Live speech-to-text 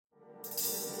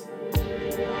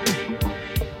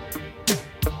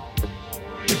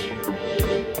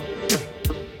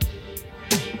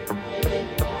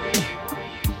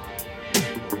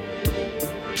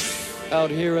Out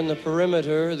here in the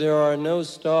perimeter, there are no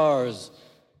stars.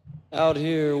 Out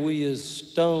here, we is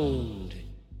stoned,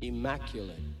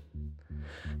 immaculate.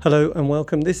 Hello and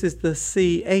welcome. This is the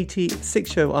C86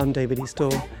 show. I'm David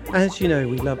Eastaugh. As you know,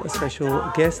 we love a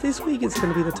special guest. This week it's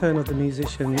going to be the turn of the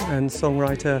musician and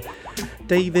songwriter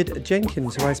David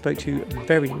Jenkins, who I spoke to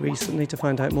very recently to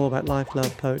find out more about life,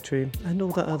 love, poetry and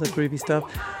all that other groovy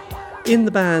stuff. In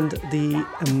the band,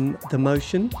 the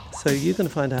Motion, so you're going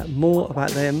to find out more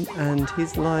about them and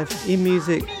his life in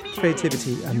music,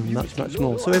 creativity and much, much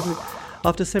more. So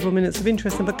after several minutes of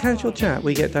interesting but casual chat,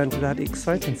 we get down to that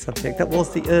exciting subject that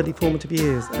was the early formative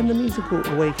years and the musical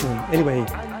awakening. Anyway,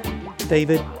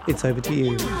 David, it's over to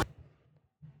you.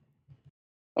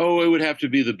 Oh, it would have to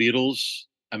be the Beatles.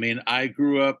 I mean, I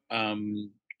grew up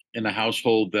in a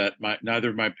household that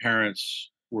neither of my parents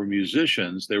were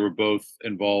musicians. They were both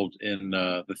involved in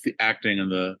the acting and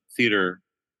the theater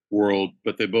world,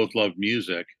 but they both loved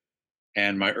music.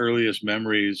 And my earliest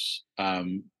memories,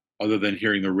 other than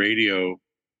hearing the radio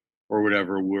or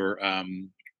whatever, were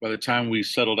by the time we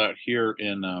settled out here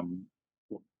in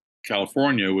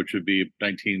California, which would be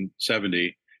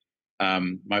 1970,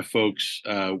 my folks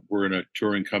were in a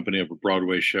touring company of a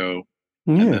Broadway show.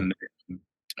 And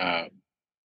then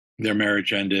their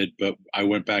marriage ended, but I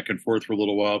went back and forth for a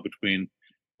little while between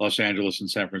Los Angeles and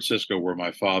San Francisco, where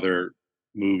my father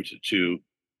moved to.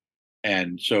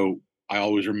 And so I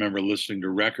always remember listening to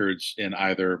records in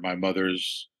either my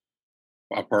mother's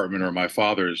apartment or my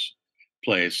father's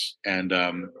place. And,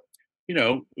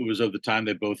 it was of the time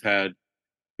they both had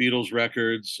Beatles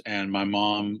records. And my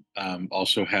mom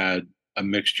also had a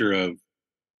mixture of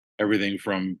everything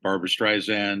from Barbra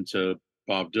Streisand to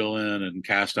Bob Dylan and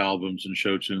cast albums and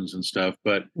show tunes and stuff.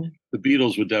 But the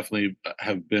Beatles would definitely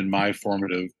have been my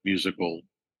formative musical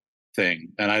thing.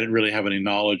 And I didn't really have any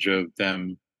knowledge of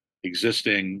them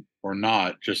existing or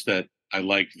not, just that I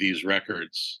liked these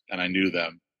records and I knew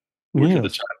them, which at the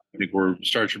time I think were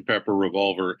Sgt. Pepper,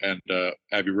 Revolver, and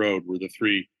Abbey Road were the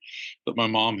three that my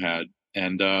mom had.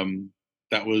 And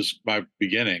that was my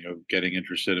beginning of getting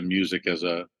interested in music as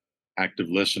a active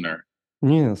listener.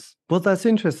 Yes. Well, that's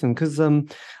interesting because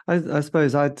I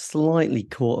suppose I'd slightly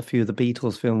caught a few of the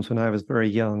Beatles films when I was very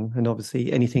young. And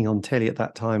obviously anything on telly at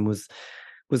that time was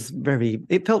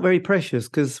it felt very precious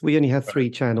because we only had 3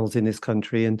 channels in this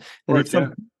country. And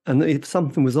if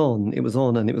something was on, it was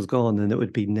on and it was gone and it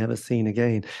would be never seen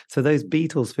again. So those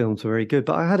Beatles films were very good.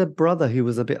 But I had a brother who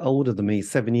was a bit older than me,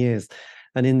 7 years.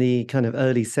 And in the kind of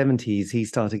early 70s, he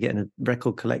started getting a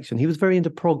record collection. He was very into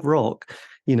prog rock,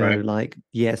 like,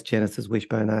 yes, Genesis,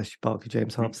 Wishbone Ash, Barclay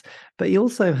James Harps. But he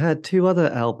also had 2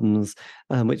 other albums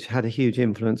which had a huge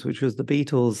influence, which was the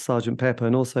Beatles' Sgt. Pepper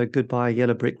and also Goodbye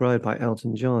Yellow Brick Road by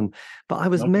Elton John. But I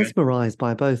was mesmerized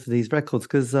by both of these records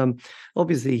because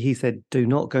obviously he said, do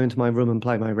not go into my room and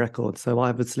play my record. So I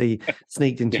obviously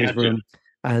sneaked into his room.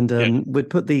 And would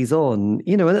put these on,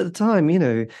 and at the time,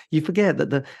 you forget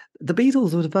that the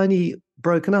Beatles would have only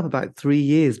broken up about 3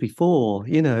 years before,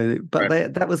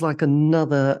 but that was like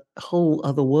another whole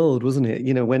other world, wasn't it?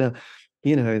 When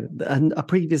a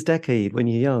previous decade when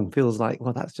you're young feels like,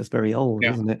 well, that's just very old,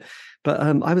 isn't it? But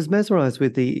I was mesmerized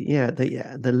with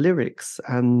the lyrics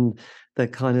and the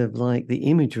kind of like the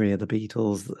imagery of the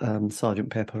Beatles, Sgt.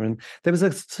 Pepper. And there was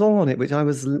a song on it which I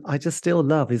just still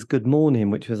love, is Good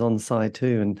Morning, which was on side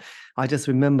 2. And I just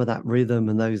remember that rhythm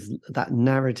and that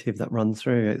narrative that runs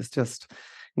through. It's just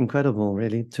incredible,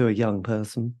 really, to a young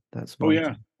person. That's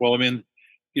well, I mean,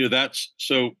 that's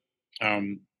so.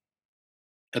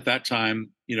 At that time,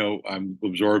 I'm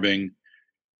absorbing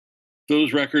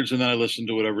those records, and then I listened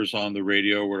to whatever's on the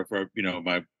radio. Or if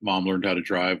my mom learned how to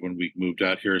drive when we moved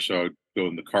out here, so I'd go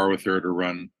in the car with her to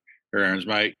run her errands.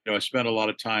 I spent a lot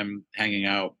of time hanging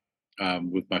out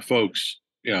with my folks.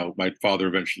 My father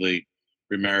eventually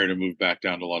remarried and moved back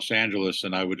down to Los Angeles,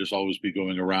 and I would just always be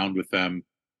going around with them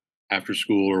after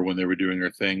school or when they were doing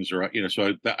their things, or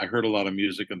so I heard a lot of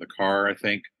music in the car, I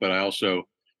think, but I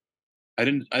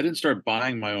didn't start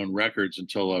buying my own records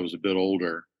until I was a bit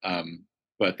older.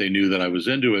 But they knew that I was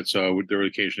into it, so there would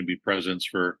occasionally be presents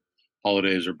for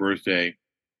holidays or birthday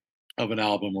of an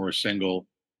album or a single.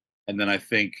 And then I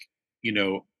think,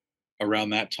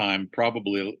 around that time,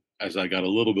 probably as I got a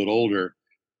little bit older,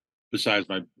 besides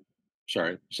my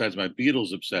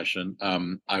Beatles obsession,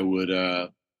 I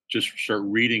would just start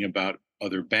reading about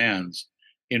other bands.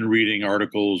 In reading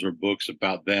articles or books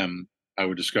about them, I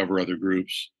would discover other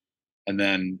groups. And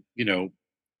then,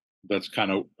 that's kind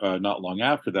of not long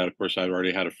after that, of course, I'd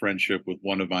already had a friendship with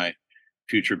one of my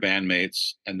future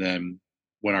bandmates. And then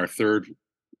when our third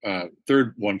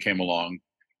one came along,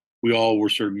 we all were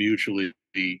sort of mutually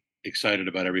excited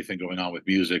about everything going on with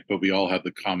music, but we all have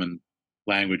the common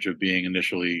language of being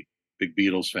initially big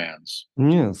Beatles fans.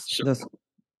 Yes, So, that's.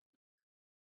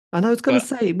 And I was going to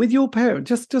but say, with your parents,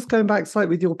 just going back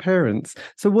slightly with your parents.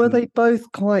 So were they both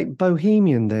quite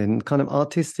bohemian then, kind of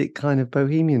artistic, kind of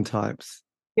bohemian types?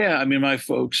 yeah, I mean, my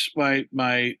folks,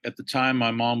 my at the time,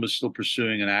 my mom was still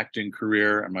pursuing an acting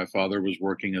career, and my father was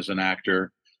working as an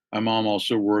actor. My mom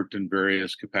also worked in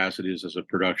various capacities as a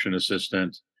production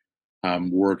assistant.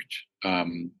 Worked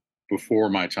before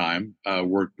my time.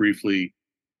 Worked briefly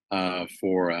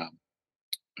for a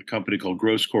company called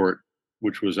Gross Court,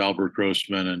 which was Albert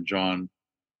Grossman and John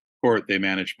Court. They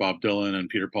managed Bob Dylan and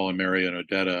Peter, Paul and Mary and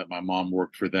Odetta. My mom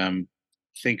worked for them,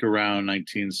 I think around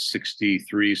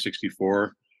 1963,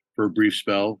 64 for a brief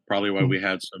spell. Probably why we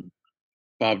had some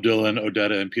Bob Dylan,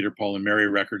 Odetta, and Peter, Paul and Mary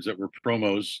records that were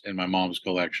promos in my mom's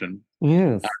collection.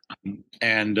 Yes.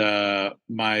 And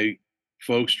my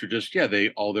folks were just, yeah,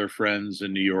 all their friends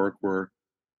in New York were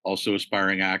also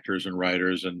aspiring actors and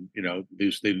writers, and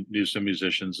they knew some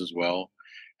musicians as well.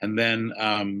 And then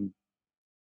I'm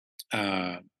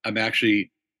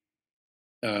actually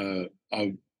uh,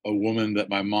 a woman that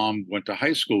my mom went to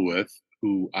high school with,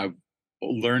 who I've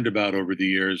learned about over the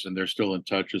years, and they're still in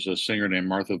touch, is a singer named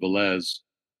Martha Velez,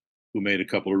 who made a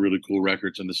couple of really cool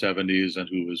records in the 70s and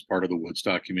who was part of the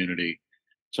Woodstock community.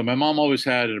 So my mom always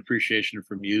had an appreciation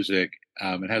for music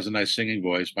and has a nice singing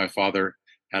voice. My father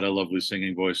had a lovely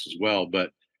singing voice as well,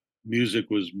 but music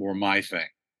was more my thing,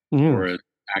 Yes. whereas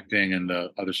acting and the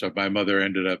other stuff. My mother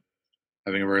ended up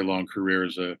having a very long career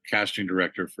as a casting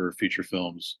director for feature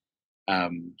films.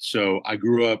 So I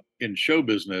grew up in show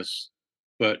business,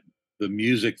 but the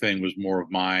music thing was more of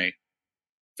my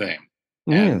thing.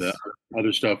 And the Yes.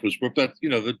 other stuff was, but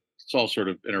it's all sort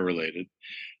of interrelated.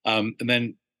 And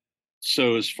then,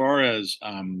 so as far as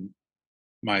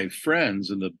my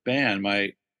friends in the band,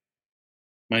 my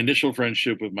initial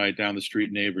friendship with my down the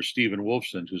street neighbor Stephen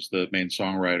Wolfson, who's the main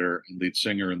songwriter and lead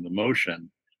singer in The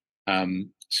Motion.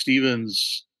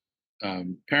 Stephen's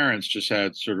parents just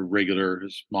had sort of regular.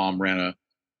 His mom ran a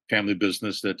family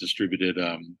business that distributed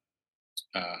uh,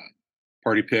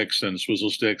 party picks and swizzle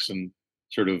sticks and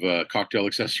sort of cocktail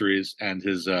accessories. And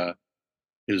his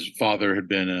father had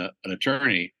been an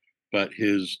attorney, but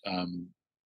his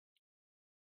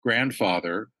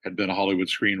grandfather had been a Hollywood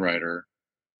screenwriter.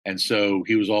 And so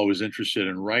he was always interested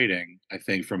in writing, I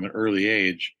think, from an early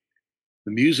age.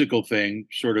 The musical thing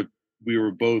sort of, we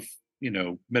were both,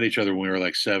 met each other when we were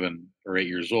like 7 or 8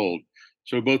 years old.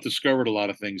 So we both discovered a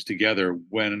lot of things together.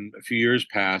 When a few years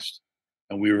passed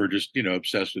and we were just,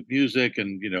 obsessed with music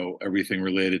and, everything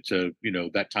related to,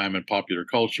 that time in popular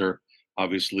culture,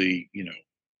 obviously,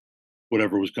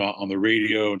 whatever was on the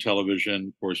radio and television.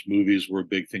 Of course, movies were a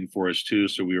big thing for us too.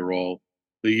 So we were all,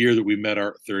 the year that we met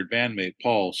our third bandmate,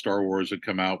 Paul, Star Wars had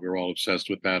come out. We were all obsessed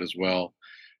with that as well.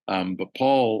 But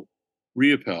Paul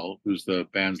Riopel, who's the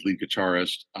band's lead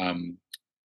guitarist,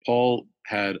 Paul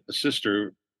had a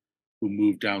sister who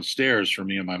moved downstairs from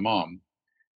me and my mom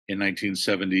in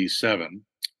 1977.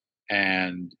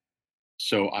 And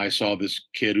so I saw this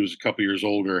kid who was a couple years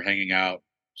older hanging out.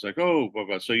 It's like, oh, blah,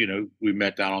 blah. So, we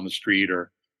met down on the street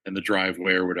or in the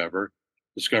driveway or whatever,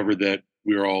 discovered that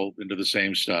we were all into the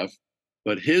same stuff.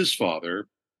 But his father,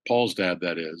 Paul's dad,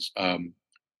 that is,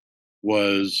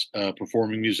 was a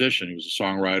performing musician. He was a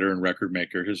songwriter and record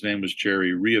maker. His name was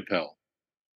Jerry Riopel.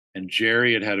 And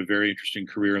Jerry had a very interesting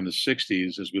career in the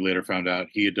 60s, as we later found out.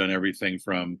 He had done everything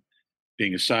from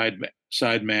being a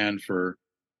side man for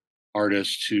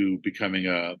artists to becoming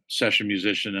a session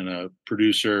musician and a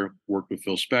producer, worked with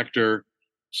Phil Spector,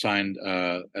 signed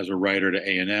as a writer to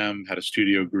A&M, had a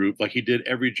studio group. Like, he did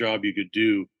every job you could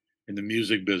do in the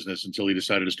music business until he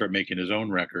decided to start making his own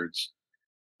records.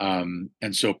 And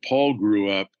so Paul grew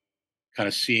up kind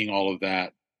of seeing all of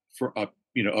that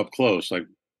up close, like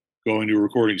going to a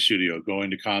recording studio,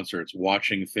 going to concerts,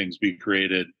 watching things be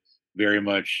created, very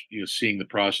much, seeing the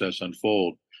process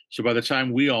unfold. So by the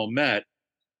time we all met,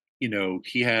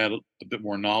 he had a bit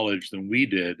more knowledge than we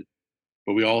did,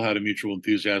 but we all had a mutual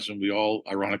enthusiasm. We all,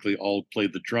 ironically, all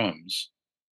played the drums.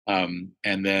 And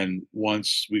then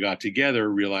once we got together,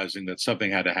 realizing that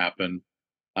something had to happen,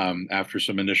 after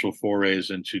some initial forays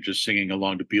into just singing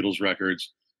along to Beatles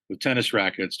records with tennis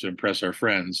rackets to impress our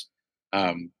friends,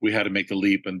 we had to make the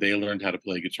leap, and they learned how to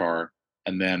play guitar.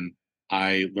 And then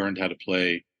I learned how to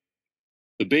play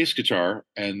the bass guitar,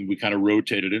 and we kind of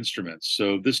rotated instruments.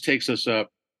 So this takes us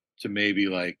up to maybe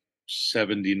like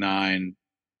 79.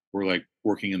 We're like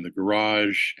working in the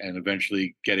garage and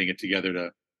eventually getting it together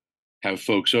to have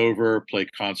folks over, play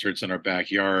concerts in our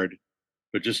backyard,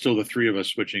 but just still the three of us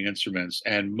switching instruments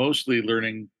and mostly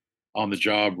learning on the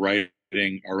job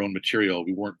writing our own material.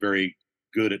 We weren't very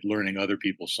good at learning other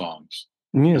people's songs.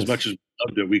 As Yes. much as we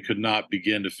loved it, we could not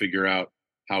begin to figure out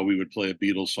how we would play a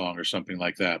Beatles song or something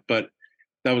like that. But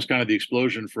that was kind of the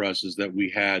explosion for us, is that we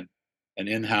had an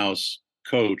in-house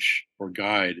coach or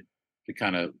guide to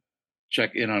kind of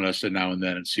check in on us now and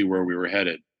then and see where we were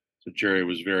headed. So Jerry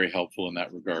was very helpful in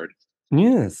that regard.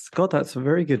 Yes, God, that's a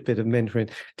very good bit of mentoring.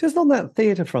 Just on that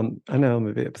theatre front, I know I'm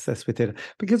a bit obsessed with theatre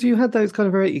because you had those kind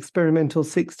of very experimental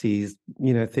 60s,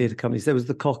 theatre companies. There was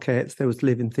the Cockettes, there was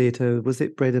Living Theatre. Was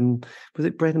it Bread and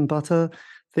Butter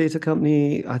Theatre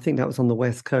Company? I think that was on the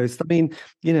West Coast. I mean,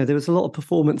 there was a lot of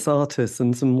performance artists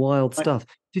and some wild stuff.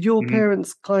 Did your Mhm.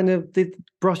 parents kind of did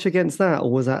brush against that, or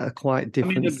was that a quite I mean,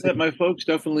 different scene? my folks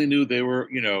definitely knew they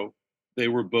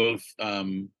were both.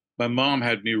 My mom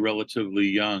had me relatively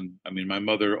young. I mean, my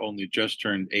mother only just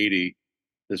turned 80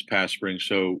 this past spring,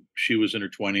 so she was in her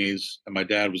 20s, and my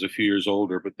dad was a few years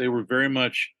older. But they were very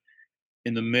much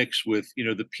in the mix with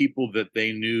the people that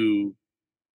they knew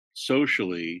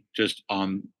socially, just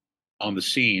on the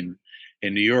scene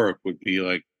in New York, would be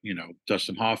like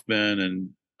Dustin Hoffman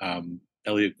and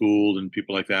Elliot Gould and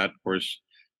people like that. Of course,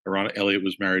 Elliot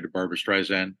was married to Barbara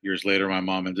Streisand. Years later, my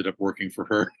mom ended up working for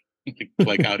her,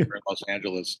 like out here in Los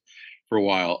Angeles for a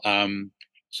while.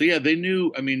 So yeah, they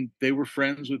knew. I mean, they were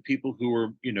friends with people who were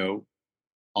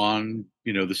on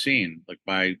the scene. Like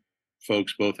my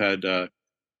folks both had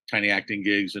tiny acting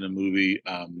gigs in a movie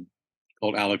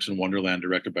called Alex in Wonderland,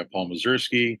 directed by Paul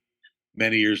Mazursky.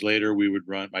 Many years later,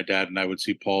 my dad and I would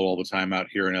see Paul all the time out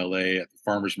here in LA at the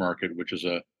farmers market, which is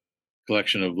a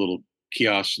collection of little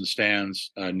kiosks and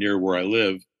stands near where I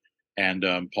live. And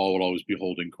Paul would always be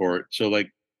holding court. So,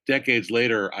 like decades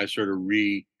later, I sort of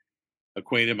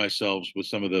reacquainted myself with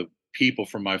some of the people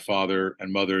from my father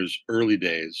and mother's early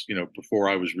days, before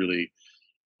I was really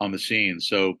on the scene.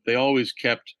 So they always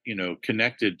kept,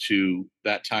 connected to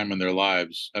that time in their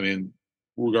lives. I mean,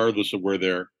 regardless of where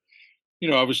they're,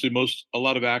 obviously a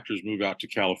lot of actors moved out to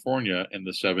California in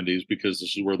the 70s because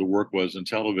this is where the work was, and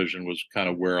television was kind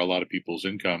of where a lot of people's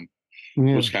income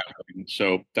Yeah. was happening.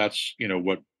 So that's,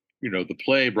 what, the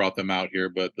play brought them out here,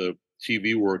 but the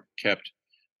TV work kept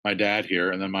my dad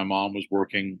here. And then my mom was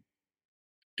working,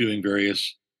 doing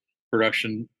various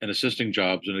production and assisting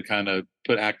jobs, and it kind of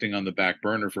put acting on the back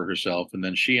burner for herself. And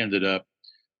then she ended up,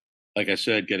 like I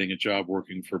said, getting a job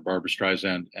working for Barbara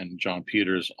Streisand and John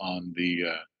Peters on the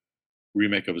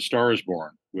remake of A Star Is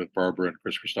Born with Barbara and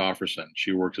Chris Christopherson.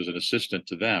 She worked as an assistant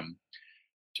to them,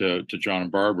 to John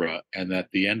and Barbara. And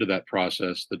at the end of that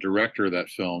process, the director of that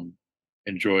film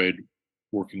enjoyed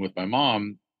working with my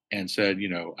mom and said,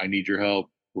 I need your help.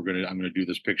 I'm gonna do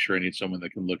this picture. I need someone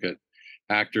that can look at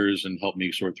actors and help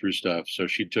me sort through stuff. So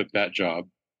she took that job,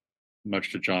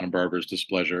 much to John and Barbara's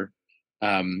displeasure.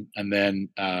 And then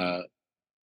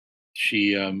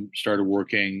she started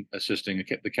working, assisting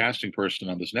the casting person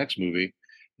on this next movie.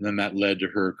 And then that led to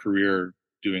her career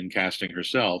doing casting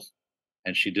herself.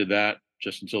 And she did that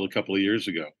just until a couple of years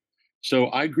ago.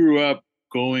 So I grew up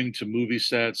going to movie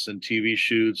sets and TV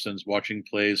shoots and watching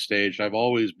plays staged. I've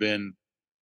always been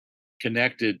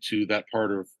connected to that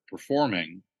part of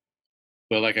performing.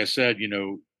 But like I said,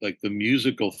 like the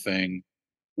musical thing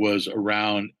was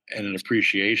around and an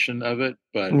appreciation of it.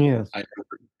 But Yes. I,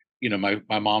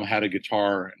 my mom had a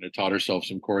guitar and had taught herself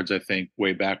some chords, I think,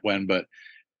 way back when. But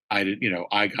I did,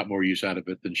 I got more use out of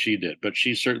it than she did. But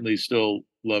she certainly still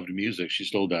loved music. She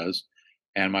still does,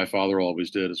 and my father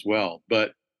always did as well.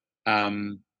 But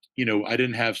I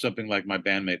didn't have something like my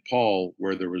bandmate Paul,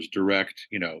 where there was direct,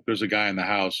 there's a guy in the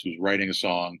house who's writing a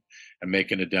song and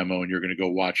making a demo, and you're going to go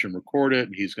watch him record it,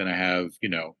 and he's going to have,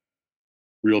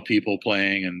 real people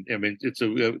playing. And I mean,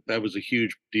 that was a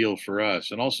huge deal for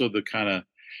us. And also the kind of,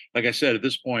 like I said, at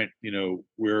this point,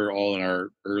 we're all in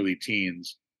our early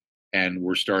teens and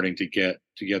we're starting to get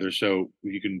together. So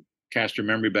you can cast your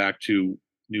memory back to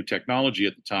new technology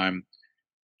at the time.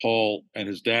 Paul and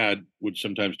his dad would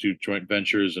sometimes do joint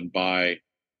ventures and buy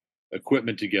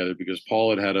equipment together, because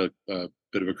Paul had a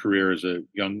bit of a career as a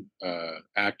young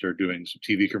actor doing some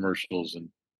TV commercials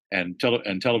and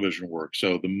television work.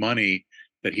 So the money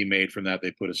that he made from that, they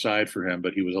put aside for him,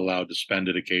 but he was allowed to spend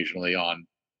it occasionally on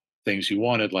things he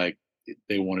wanted. Like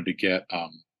they wanted to get,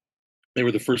 they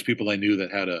were the first people I knew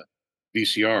that had a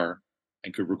VCR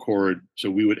and could record.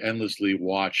 So we would endlessly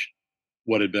watch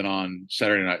what had been on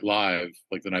Saturday Night Live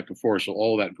like the night before. So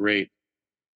all that great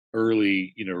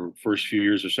early, first few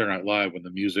years of Saturday Night Live, when the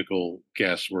musical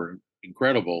guests were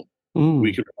incredible,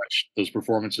 we could watch those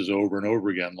performances over and over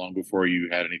again long before you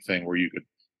had anything where you could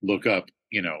look up,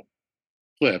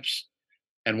 clips.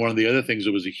 And one of the other things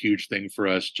that was a huge thing for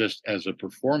us, just as a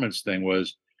performance thing,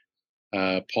 was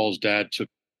Paul's dad took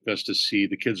us to see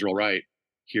The Kids Are All Right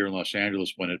here in Los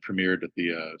Angeles when it premiered at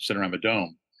the Cinerama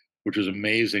Dome, which was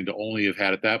amazing to only have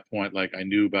had at that point. Like, I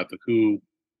knew about the Who,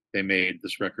 they made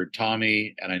this record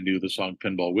Tommy, and I knew the song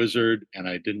Pinball Wizard, and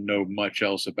I didn't know much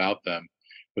else about them.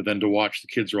 But then to watch The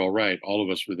Kids Are All Right, all of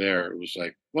us were there. It was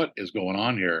like, what is going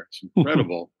on here? It's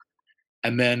incredible.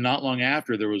 And then not long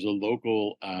after, there was a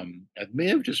local, it may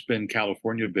have just been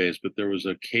California based, but there was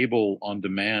a cable on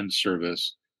demand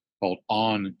service called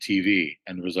On TV.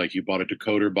 And it was like you bought a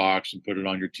decoder box and put it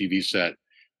on your TV set,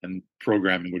 and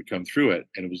programming would come through it.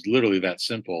 And it was literally that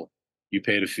simple. You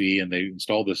paid a fee and they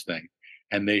installed this thing.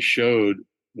 And they showed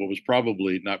what was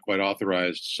probably not quite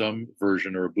authorized, some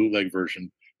version or a bootleg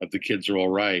version of The Kids Are All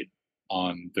Right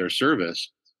on their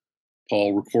service.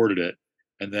 Paul recorded it.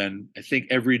 And then I think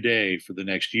every day for the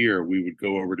next year, we would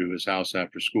go over to his house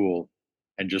after school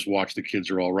and just watch The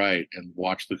Kids Are All Right and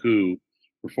watch the Who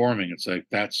performing. It's like,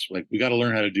 that's like, we got to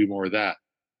learn how to do more of that.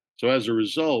 So as a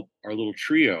result, our little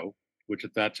trio, which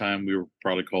at that time we were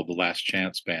probably called the Last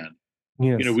Chance Band,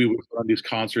 Yes. we would run these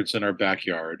concerts in our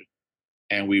backyard,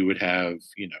 and we would have,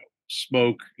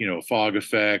 smoke, fog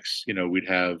effects, we'd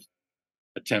have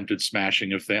attempted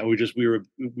smashing of things. We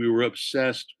were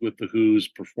obsessed with the Who's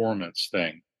performance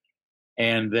thing.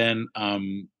 And then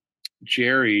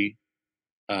Jerry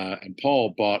and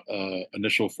Paul bought a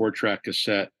initial 4-track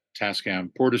cassette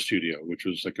Tascam Portastudio, which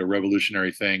was like a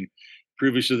revolutionary thing.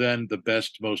 Previously then, the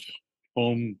best, most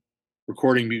home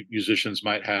recording musicians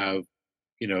might have,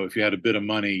 if you had a bit of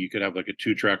money, you could have like a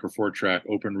 2-track or 4-track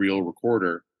open reel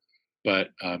recorder, but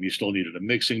you still needed a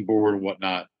mixing board and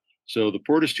whatnot. So the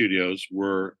Portastudios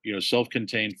were,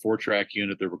 self-contained 4-track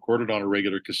unit that recorded on a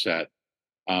regular cassette.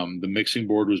 The mixing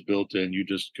board was built in. You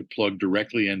just could plug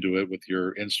directly into it with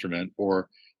your instrument, or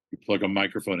you plug a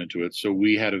microphone into it. So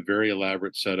we had a very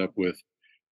elaborate setup with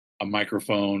a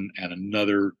microphone and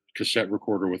another cassette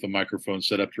recorder with a microphone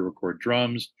set up to record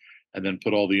drums, and then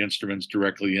put all the instruments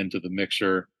directly into the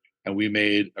mixer. And we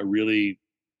made a really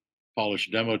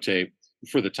polished demo tape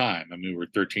for the time. I mean, we were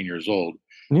 13 years old.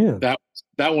 Yeah.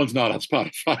 That one's not on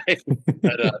Spotify.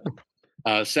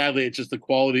 But sadly, it's just the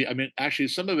quality. I mean, actually,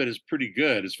 some of it is pretty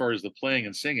good as far as the playing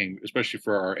and singing, especially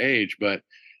for our age. But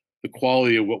the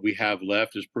quality of what we have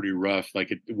left is pretty rough.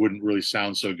 Like, it wouldn't really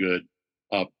sound so good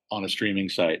up on a streaming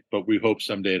site. But we hope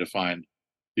someday to find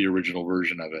the original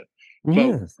version of it.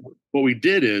 Yes. But what we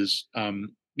did is,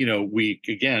 we,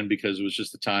 again, because it was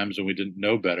just the times and we didn't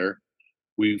know better,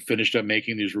 we finished up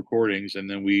making these recordings, and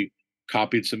then we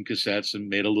copied some cassettes and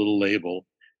made a little label,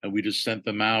 and we just sent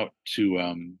them out to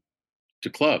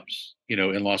clubs,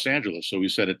 in Los Angeles. So we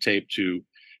sent a tape to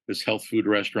this health food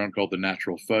restaurant called the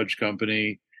Natural Fudge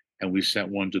Company, and we sent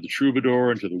one to the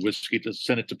Troubadour and to the Whiskey, to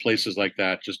send it to places like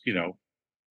that. Just,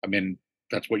 I mean,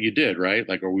 that's what you did, right?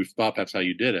 Like, or we thought that's how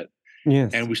you did it.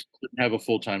 Yes. And we still didn't have a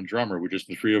full-time drummer. We just,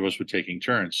 the three of us were taking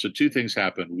turns. So two things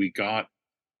happened. We got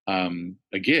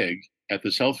a gig at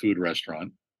this health food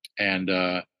restaurant, and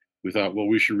we thought, well,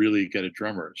 we should really get a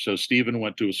drummer. So Stephen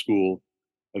went to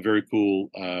a very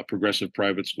cool progressive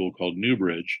private school called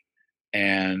Newbridge,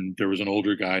 and there was an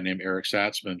older guy named Eric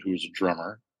Satzman who was a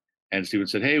drummer. And Stephen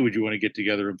said, hey, would you want to get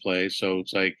together and play? So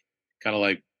it's like, kind of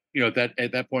like,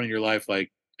 at that point in your life,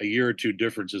 like, a year or two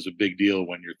difference is a big deal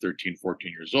when you're 13,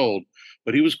 14 years old.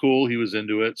 But he was cool. He was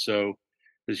into it. So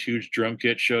this huge drum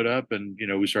kit showed up, and,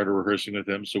 we started rehearsing with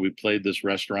him. So we played this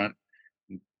restaurant,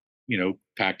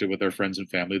 packed it with our friends and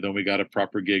family. Then we got a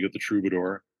proper gig at the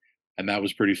Troubadour. And that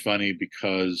was pretty funny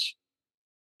because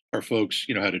our folks,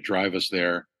 had to drive us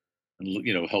there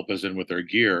and, help us in with our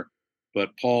gear.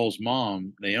 But Paul's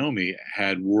mom, Naomi,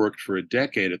 had worked for a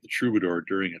decade at the Troubadour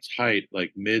during its height,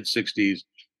 like mid 60s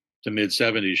to mid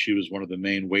 70s. She was one of the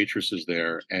main waitresses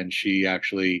there. And she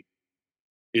actually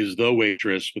is the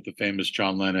waitress with the famous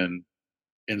John Lennon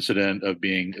incident of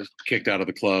being kicked out of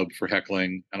the club for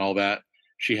heckling and all that.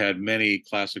 She had many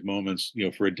classic moments,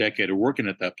 for a decade of working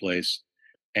at that place.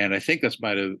 And I think that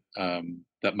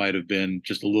might have been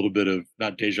just a little bit of,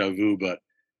 not deja vu, but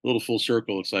a little full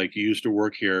circle. It's like, you used to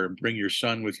work here and bring your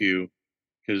son with you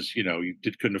because, you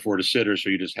couldn't afford a sitter. So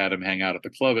you just had him hang out at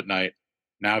the club at night.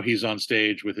 Now he's on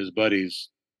stage with his buddies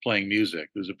playing music.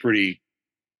 It was a pretty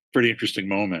interesting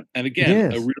moment. And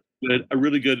again, Yes. a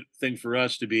really good thing for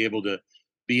us to be able to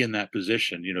be in that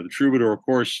position. The Troubadour, of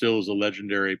course, still is a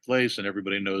legendary place, and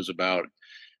everybody knows about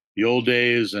the old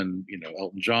days and,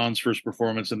 Elton John's first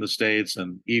performance in the States,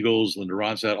 and Eagles, Linda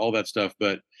Ronstadt, all that stuff.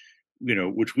 But,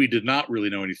 which we did not really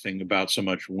know anything about so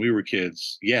much when we were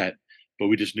kids yet, but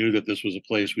we just knew that this was a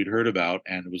place we'd heard about,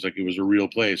 and it was a real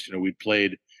place. We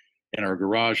played in our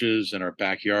garages and our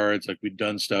backyards. Like we'd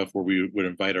done stuff where we would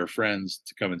invite our friends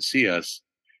to come and see us.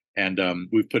 And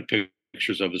we've put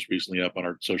pictures of this recently up on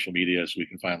our social media so we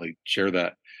can finally share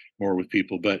that more with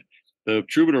people. But the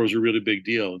Troubadour was a really big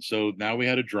deal. And so now we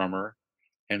had a drummer.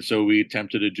 And so we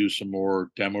attempted to do some more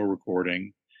demo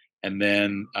recording. And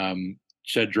then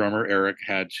said drummer, Eric,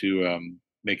 had to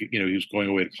make it, he was going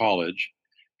away to college.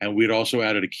 And we'd also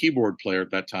added a keyboard player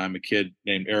at that time, a kid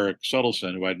named Eric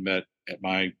Suttleson, who I'd met at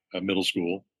my middle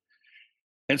school.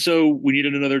 And so we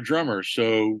needed another drummer.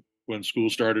 So when school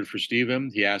started for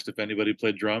Steven, he asked if anybody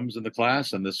played drums in the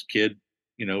class. And this kid,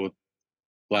 with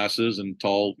glasses and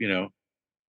tall,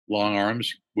 long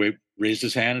arms, raised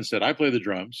his hand and said, I play the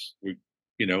drums. We,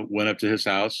 went up to his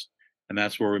house. And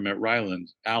that's where we met Ryland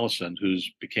Allison,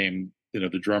 who's became,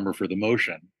 the drummer for The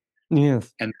Motion.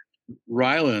 Yes. And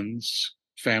Ryland's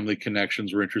family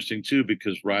connections were interesting too,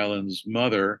 because Ryland's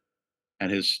mother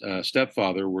and his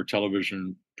stepfather were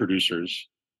television producers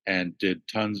and did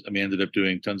tons. Ended up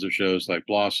doing tons of shows like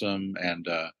Blossom and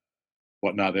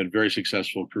whatnot. They had a very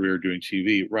successful career doing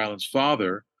TV. Ryland's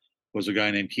father was a guy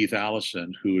named Keith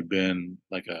Allison, who had been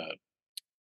like a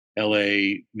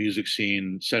LA music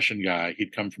scene session guy.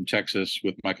 He'd come from Texas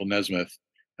with Michael Nesmith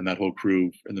and that whole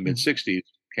crew in the mid 60s,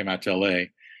 came out to LA.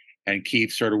 And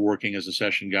Keith started working as a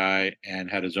session guy and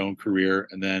had his own career,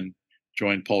 and then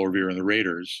joined Paul Revere and the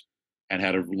Raiders and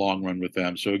had a long run with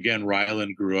them. So again,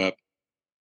 Ryland grew up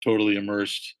totally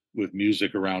immersed with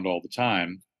music around all the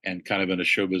time and kind of in a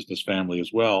show business family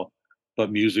as well.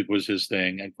 But music was his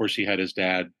thing. And of course, he had his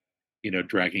dad,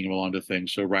 dragging him along to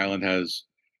things. So Ryland has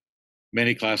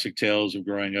many classic tales of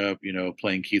growing up,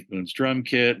 playing Keith Moon's drum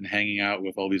kit and hanging out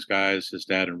with all these guys. His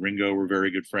dad and Ringo were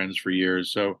very good friends for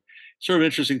years. So sort of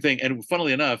interesting thing. And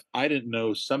funnily enough, I didn't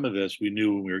know some of this. We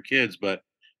knew when we were kids, but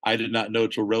I did not know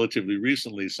till relatively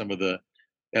recently some of the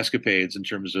escapades in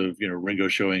terms of, Ringo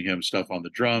showing him stuff on the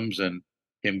drums and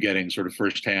him getting sort of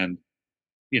firsthand,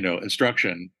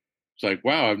 instruction. It's like,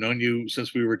 wow, I've known you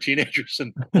since we were teenagers,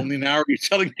 and only now are you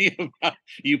telling me about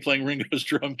you playing Ringo's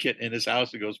drum kit in his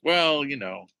house? He goes, well,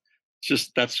 it's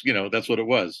just that's what it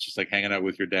was, just like hanging out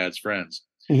with your dad's friends.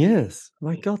 Yes,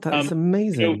 my God, that's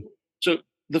amazing. So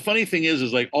the funny thing is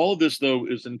like all of this though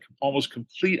is in almost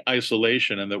complete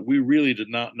isolation, and that we really did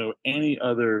not know any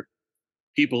other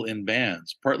people in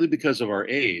bands, partly because of our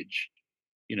age.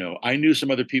 I knew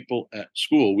some other people at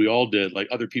school. We all did, like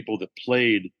other people that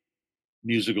played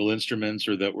musical instruments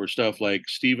or that were stuff like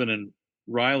Stephen and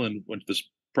Ryland went to this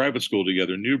private school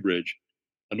together, Newbridge.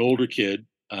 An older kid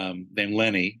named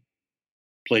Lenny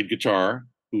played guitar,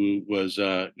 who was,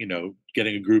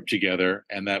 getting a group together,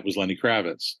 and that was Lenny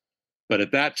Kravitz. But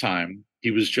at that time,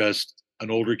 he was just an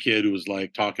older kid who was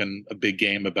like talking a big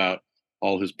game about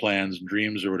all his plans and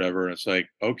dreams or whatever. And it's like,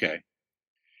 okay.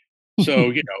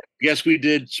 So, yes, we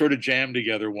did sort of jam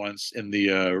together once in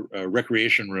the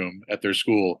recreation room at their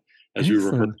school as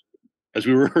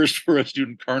we rehearsed for a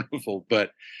student carnival.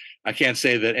 But I can't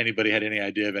say that anybody had any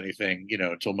idea of anything,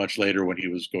 until much later when he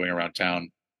was going around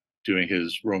town doing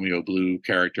his Romeo Blue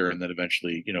character, and then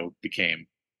eventually, became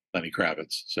Lenny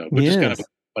Kravitz. So, but just kind of a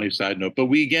funny side note. But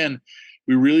we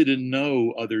really didn't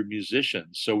know other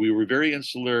musicians. So we were very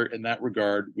insular in that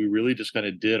regard. We really just kind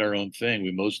of did our own thing.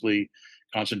 We mostly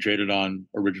concentrated on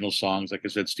original songs. Like I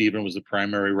said, Stephen was the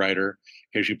primary writer.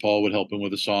 Occasionally Paul would help him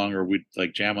with a song, or we'd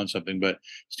like jam on something. But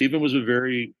Stephen was a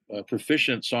very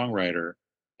proficient songwriter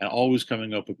and always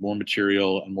coming up with more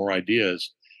material and more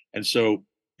ideas. And so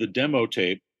the demo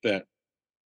tape that,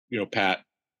 Pat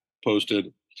posted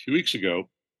a few weeks ago,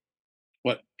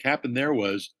 what happened there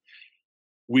was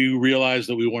we realized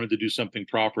that we wanted to do something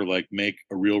proper, like make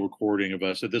a real recording of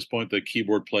us. At this point, the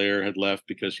keyboard player had left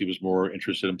because he was more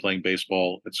interested in playing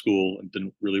baseball at school and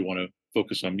didn't really want to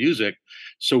focus on music.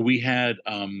 So we had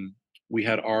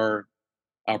our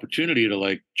opportunity to,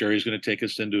 like, Jerry's going to take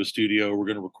us into a studio. We're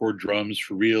going to record drums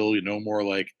for real, more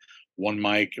like one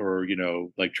mic, or,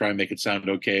 like try and make it sound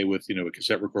okay with, a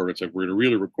cassette recorder. It's like, we're going to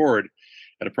really record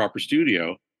at a proper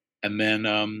studio. And then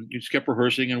he just kept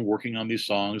rehearsing and working on these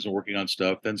songs and working on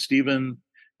stuff. Then Stephen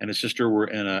and his sister were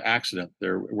in an accident. They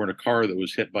were in a car that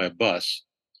was hit by a bus,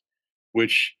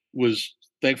 which was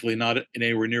thankfully not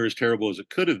anywhere near as terrible as it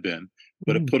could have been,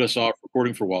 but it put us off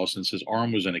recording for a while since his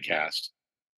arm was in a cast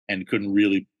and couldn't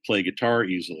really play guitar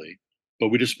easily. But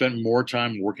we just spent more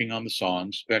time working on the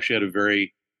songs. We actually had a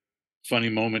very funny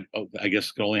moment, I guess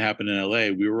it could only happen in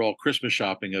LA. We were all Christmas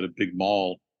shopping at a big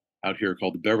mall out here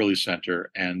called the Beverly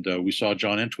Center, and we saw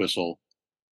John Entwistle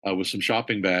with some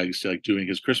shopping bags, like doing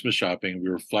his Christmas shopping. We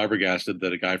were flabbergasted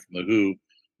that a guy from The Who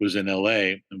was in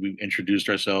LA, and we introduced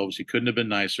ourselves. He couldn't have been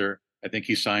nicer. I think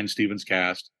he signed Stephen's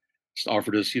cast, just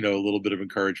offered us, a little bit of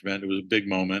encouragement. It was a big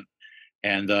moment.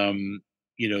 And,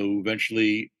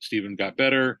 eventually Stephen got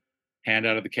better, hand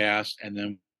out of the cast. And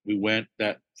then we went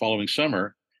that following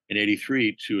summer in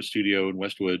 83 to a studio in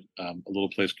Westwood, a little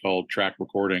place called Track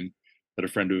Recording that a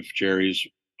friend of Jerry's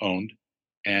owned.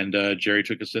 And Jerry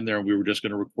took us in there and we were just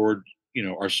going to record,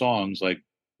 our songs like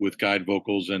with guide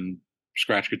vocals and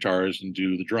scratch guitars and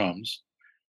do the drums.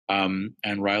 And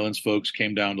Ryland's folks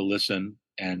came down to listen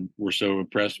and were so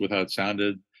impressed with how it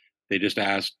sounded. They just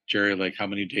asked Jerry, like, how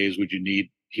many days would you need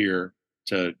here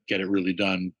to get it really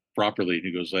done properly? And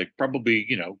he goes, like, probably,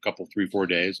 a couple, 3, 4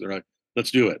 days. They're like,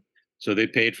 let's do it. So they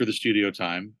paid for the studio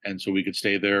time. And so we could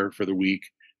stay there for the week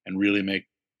and really make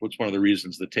what's one of the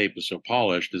reasons the tape is so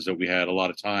polished is that we had a lot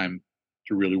of time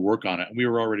to really work on it. And we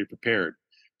were already prepared.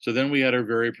 So then we had our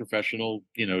very professional,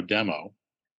 demo.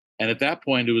 And at that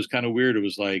point, it was kind of weird. It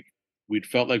was like we'd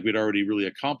felt like we'd already really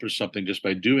accomplished something just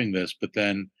by doing this. But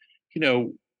then,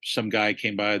 some guy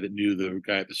came by that knew the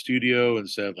guy at the studio and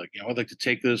said, like, I'd like to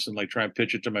take this and like try and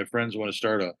pitch it to my friends. I want to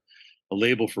start a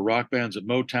label for rock bands at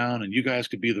Motown, and you guys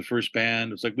could be the first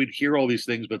band. It's like we'd hear all these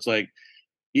things, but it's like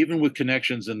even with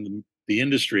connections in the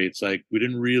industry, it's like we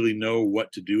didn't really know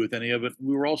what to do with any of it.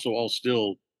 We were also all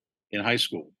still in high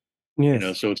school,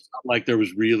 Yes. so it's not like there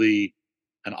was really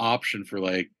an option for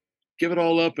like give it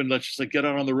all up and let's just like get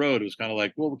out on the road. It was kind of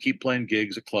like, well, we'll keep playing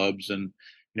gigs at clubs and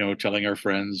telling our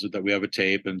friends that we have a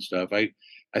tape and stuff. I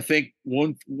think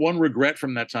one regret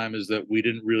from that time is that we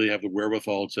didn't really have the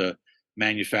wherewithal to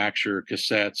manufacture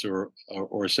cassettes or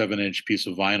a 7-inch piece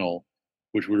of vinyl,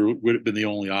 which would have been the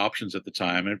only options at the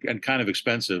time and kind of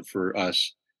expensive for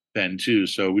us then too.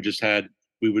 So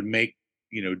we would make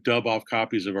dub off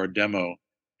copies of our demo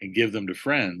and give them to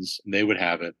friends and they would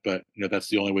have it. But that's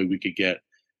the only way we could get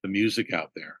the music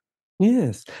out there.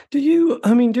 Yes.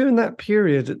 I mean, during that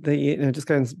period, just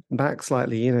going back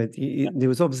slightly, there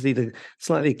was obviously the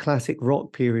slightly classic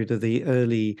rock period of the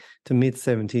early to mid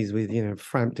 70s with,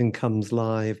 Frampton Comes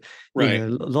Live, Right.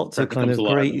 Lots Frampton of kind Comes of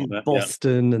Alive great and all that,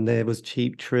 Boston, yeah. And there was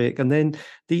Cheap Trick. And then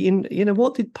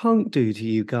what did punk do to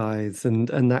you guys? And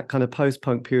that kind of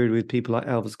post-punk period with people like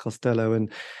Elvis Costello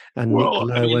and Nick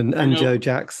Lowe and Joe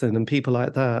Jackson and people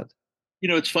like that.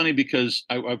 It's funny because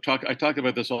I talk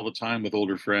about this all the time with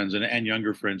older friends and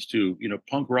younger friends too.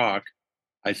 Punk rock,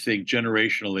 I think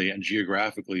generationally and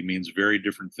geographically means very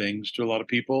different things to a lot of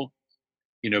people.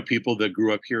 People that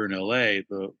grew up here in LA,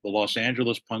 the Los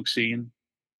Angeles punk scene,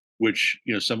 which,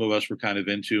 some of us were kind of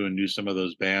into and knew some of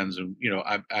those bands. And,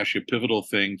 actually a pivotal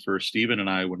thing for Steven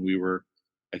and I when we were,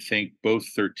 I think, both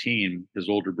 13, his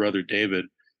older brother, David,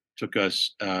 took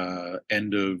us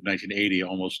end of 1980,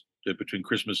 almost between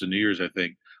Christmas and New Year's, I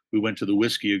think. We went to the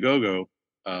Whiskey A Go-Go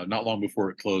not long before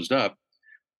it closed up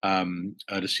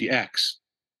to see X,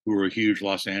 who were a huge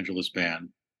Los Angeles band.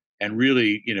 And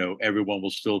really, everyone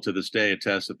will still to this day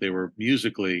attest that they were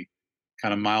musically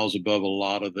kind of miles above a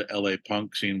lot of the LA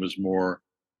punk scene. Was more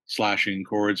slashing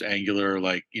chords, angular,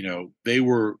 like, they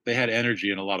had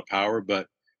energy and a lot of power, but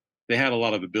they had a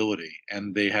lot of ability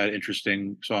and they had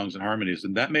interesting songs and harmonies.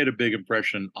 And that made a big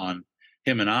impression on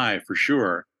him and I for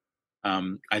sure.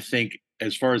 I think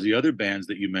as far as the other bands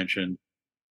that you mentioned,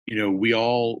 we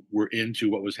all were into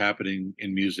what was happening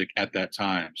in music at that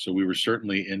time. So we were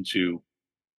certainly into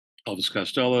Elvis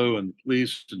Costello and the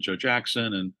Police and Joe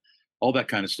Jackson and all that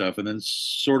kind of stuff. And then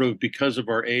sort of because of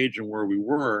our age and where we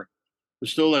were, we're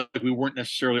still like we weren't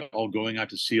necessarily all going out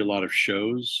to see a lot of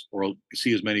shows or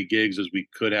see as many gigs as we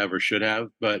could have or should have.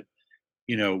 But,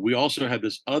 we also had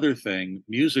this other thing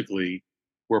musically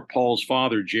where Paul's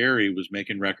father, Jerry, was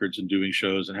making records and doing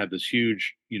shows and had this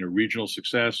huge, regional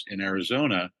success in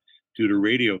Arizona due to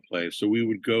radio play. So we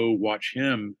would go watch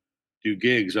him do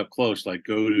gigs up close, like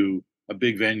go to a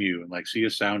big venue and like see a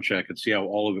sound check and see how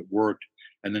all of it worked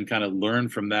and then kind of learn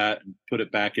from that and put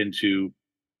it back into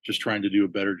just trying to do a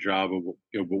better job of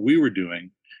what we were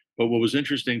doing. But what was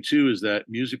interesting too is that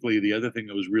musically, the other thing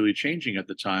that was really changing at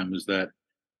the time is that,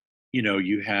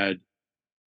 you had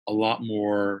a lot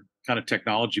more kind of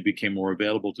technology became more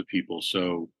available to people.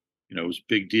 So, it was a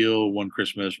big deal. One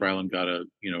Christmas, Ryland got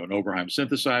an Oberheim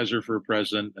synthesizer for a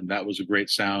present, and that was a great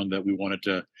sound that we wanted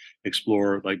to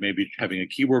explore, like maybe having a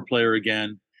keyboard player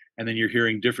again. And then you're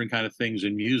hearing different kind of things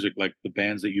in music, like the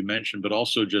bands that you mentioned, but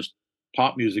also just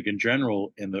pop music in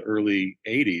general in the early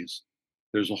 80s.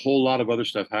 There's a whole lot of other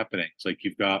stuff happening. It's like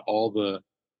you've got all the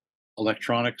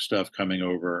electronic stuff coming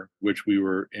over, which we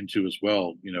were into as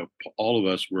well. All of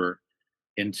us were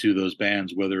into those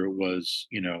bands, whether it was,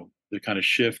 the kind of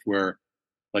shift where,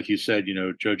 like you said,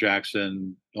 Joe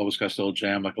Jackson, Elvis Costello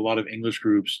Jam, like a lot of English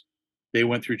groups, they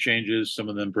went through changes. Some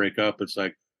of them break up. It's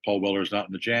like Paul Weller's not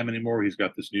in the Jam anymore. He's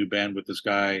got this new band with this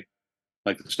guy.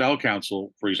 Like the Style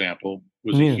Council, for example,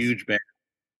 was a Yes. huge band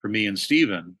for me and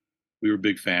Steven. We were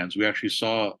big fans. We actually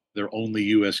saw their only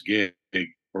U.S. gig,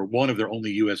 or one of their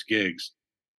only U.S. gigs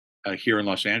here in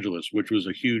Los Angeles, which was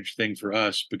a huge thing for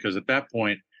us because at that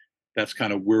point, that's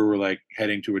kind of where we're like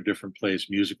heading to a different place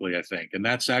musically, I think. And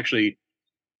that's actually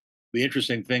the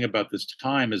interesting thing about this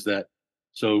time is that,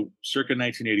 so circa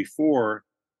 1984,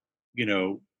 you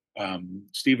know,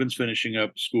 Steven's finishing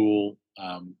up school.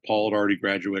 Paul had already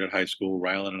graduated high school.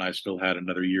 Rylan and I still had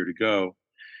another year to go.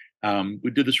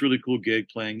 We did this really cool gig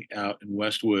playing out in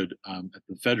Westwood at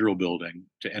the Federal Building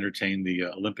to entertain the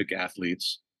Olympic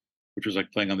athletes, which was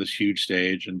like playing on this huge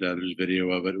stage. And there's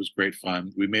video of it. It was great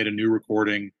fun. We made a new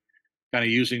recording, kind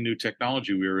of using new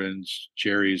technology. We were in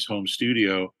Jerry's home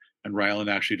studio, and Rylan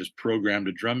actually just programmed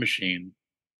a drum machine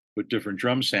with different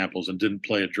drum samples and didn't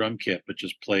play a drum kit, but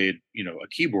just played, you know, a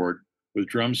keyboard with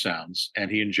drum sounds.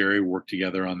 And he and Jerry worked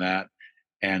together on that.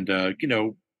 And, you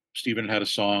know, Stephen had a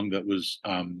song that was,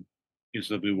 you know,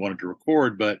 something we wanted to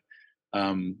record, but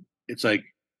it's like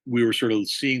we were sort of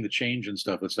seeing the change and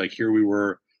stuff. It's like here we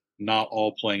were not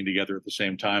all playing together at the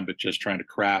same time, but just trying to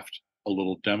craft a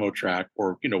little demo track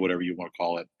or, you know, whatever you want to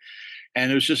call it. And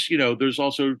it was just, you know, there's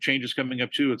also changes coming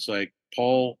up too. It's like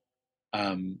Paul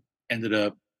ended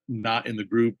up not in the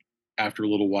group after a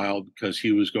little while because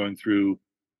he was going through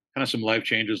kind of some life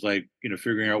changes, like, you know,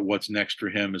 figuring out what's next for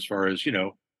him as far as, you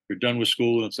know, you're done with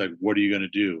school and it's like, what are you going to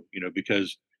do? You know,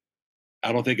 because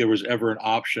I don't think there was ever an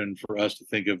option for us to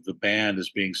think of the band as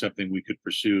being something we could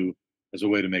pursue as a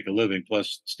way to make a living.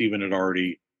 Plus, Stephen had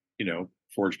already, you know,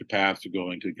 forged a path to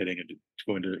going to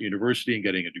university and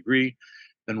getting a degree.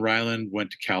 Then Ryland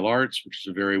went to Cal Arts, which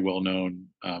is a very well-known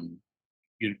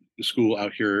school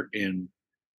out here in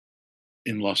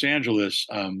Los Angeles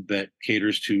that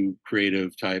caters to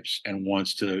creative types and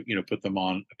wants to, you know, put them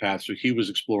on a path. So he was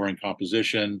exploring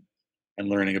composition and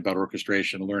learning about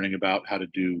orchestration, learning about how to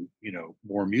do, you know,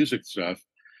 more music stuff.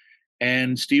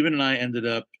 And Stephen and I ended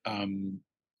up,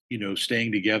 you know,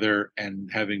 staying together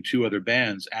and having two other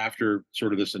bands after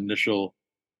sort of this initial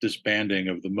disbanding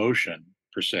of the Motion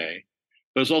per se.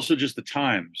 But it's also just the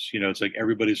times, you know, it's like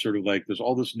everybody's sort of like, there's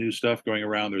all this new stuff going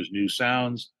around. There's new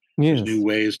sounds, there's new Yes.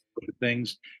 ways to look at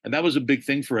things. And that was a big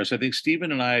thing for us. I think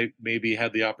Stephen and I maybe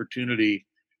had the opportunity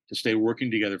to stay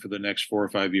working together for the next 4 or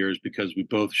 5 years because we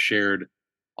both shared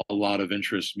a lot of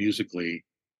interests musically.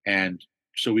 And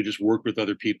so we just worked with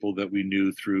other people that we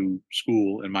knew through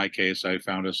school. In my case, I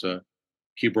found us a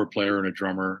keyboard player and a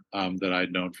drummer that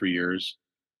I'd known for years.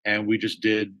 And we just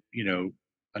did, you know,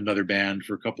 another band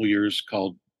for a couple of years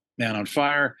called Man on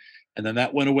Fire. And then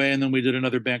that went away. And then we did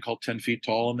another band called 10 Feet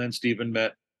Tall. And then Stephen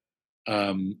met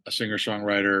a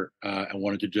singer-songwriter and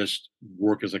wanted to just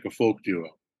work as like a folk duo.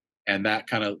 And that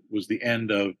kind of was the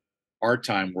end of our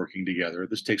time working together.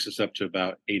 This takes us up to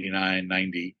about 89,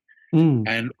 90.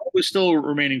 And always still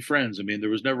remaining friends. I mean, there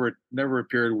was never a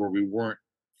period where we weren't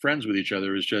friends with each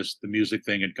other. It was just the music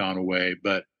thing had gone away,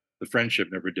 but the friendship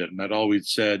never did. And I'd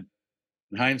always said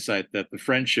in hindsight that the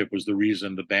friendship was the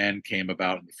reason the band came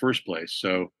about in the first place.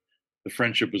 So the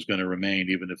friendship was going to remain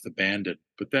even if the band didn't.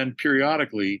 But then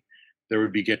periodically there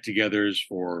would be get-togethers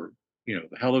for, you know,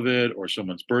 the hell of it or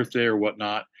someone's birthday or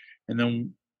whatnot. And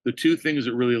then the two things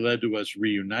that really led to us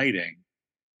reuniting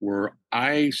were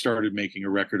I started making a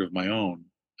record of my own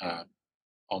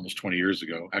almost 20 years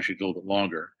ago, actually a little bit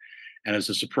longer. And as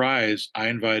a surprise, I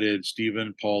invited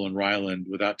Stephen, Paul, and Ryland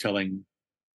without telling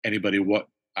anybody what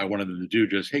I wanted them to do.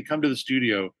 Just, hey, come to the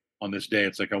studio on this day.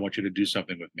 It's like, I want you to do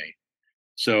something with me.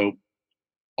 So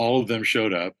all of them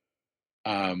showed up,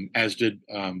 as did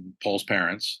Paul's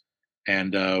parents.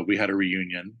 And we had a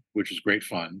reunion, which was great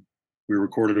fun. We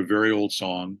recorded a very old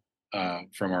song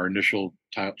from our initial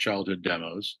childhood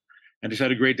demos and just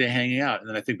had a great day hanging out. And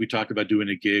then I think we talked about doing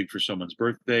a gig for someone's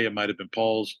birthday. It might have been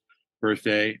Paul's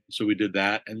birthday. So we did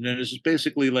that. And then this is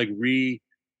basically like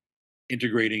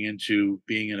reintegrating into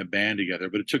being in a band together.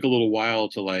 But it took a little while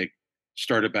to like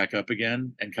start it back up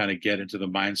again and kind of get into the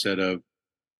mindset of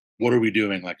what are we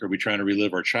doing? Like, are we trying to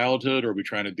relive our childhood? Or are we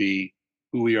trying to be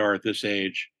who we are at this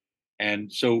age?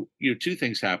 And so, you know, two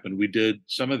things happened. We did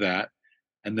some of that.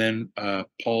 And then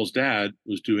Paul's dad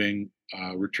was doing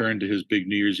return to his big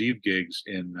New Year's Eve gigs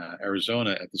in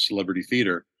Arizona at the Celebrity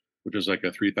Theater, which is like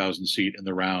a 3,000 seat in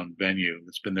the round venue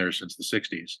that's been there since the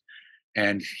 60s.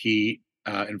 And he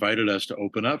invited us to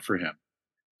open up for him.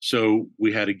 So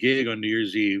we had a gig on New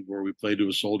Year's Eve where we played to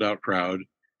a sold out crowd.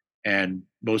 And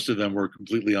most of them were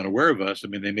completely unaware of us. I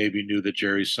mean, they maybe knew that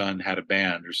Jerry's son had a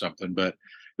band or something, but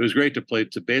it was great to play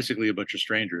to basically a bunch of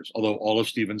strangers. Although all of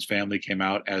Stephen's family came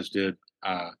out, as did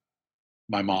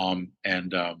my mom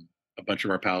and a bunch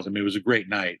of our pals. I mean, it was a great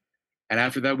night. And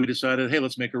after that, we decided, hey,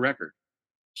 let's make a record.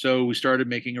 So we started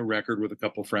making a record with a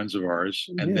couple friends of ours,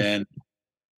 and Yes. then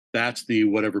that's the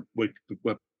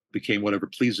what became Whatever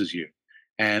Pleases You.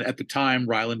 And at the time,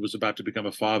 Ryland was about to become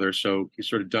a father, so he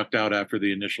sort of ducked out after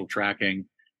the initial tracking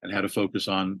and had to focus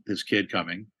on his kid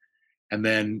coming. And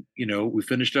then, we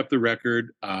finished up the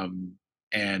record,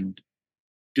 and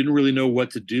didn't really know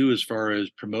what to do as far as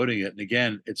promoting it. And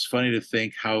again, it's funny to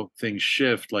think how things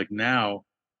shift. Like now,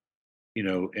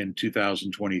 in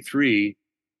 2023,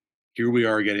 here we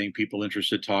are getting people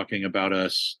interested talking about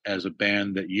us as a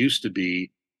band that used to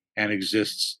be and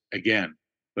exists again.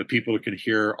 But people can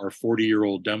hear our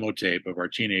 40-year-old demo tape of our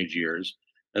teenage years,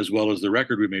 as well as the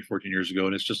record we made 14 years ago.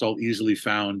 And it's just all easily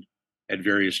found at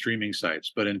various streaming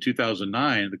sites. But in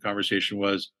 2009, the conversation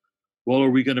was, well, are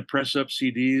we going to press up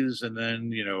CDs? And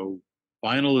then,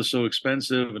 vinyl is so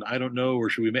expensive and I don't know, or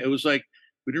should we make, it was like,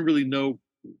 we didn't really know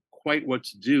quite what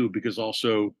to do, because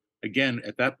also, again,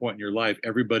 at that point in your life,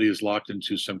 everybody is locked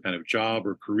into some kind of job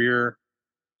or career.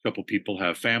 A couple people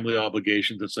have family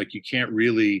obligations. It's like, you can't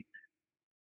really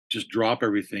just drop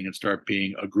everything and start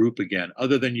being a group again,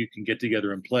 other than you can get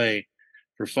together and play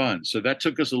for fun. So that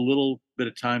took us a little bit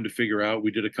of time to figure out.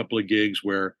 We did a couple of gigs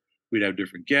where we'd have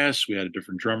different guests. We had a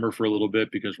different drummer for a little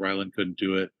bit because Ryland couldn't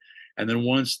do it. And then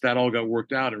once that all got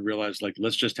worked out and realized, like,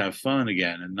 let's just have fun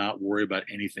again and not worry about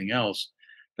anything else,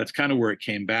 that's kind of where it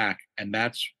came back. And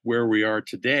that's where we are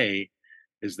today,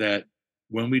 is that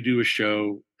when we do a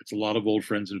show, it's a lot of old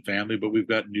friends and family, but we've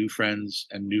got new friends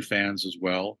and new fans as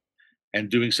well. And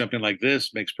doing something like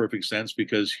this makes perfect sense,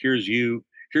 because here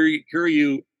are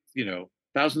you,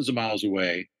 thousands of miles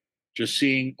away, just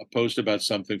seeing a post about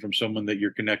something from someone that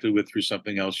you're connected with through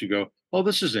something else. You go, oh,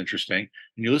 this is interesting.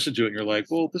 And you listen to it and you're like,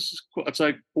 well, this is cool. It's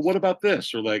like, well, what about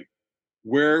this? Or like,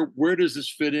 where does this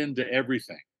fit into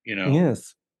everything?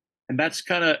 Yes. And that's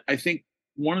kind of, I think,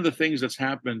 one of the things that's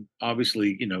happened.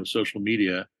 Obviously, social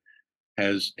media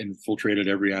has infiltrated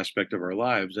every aspect of our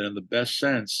lives. And in the best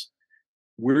sense,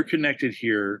 we're connected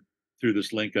here through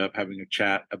this link up, having a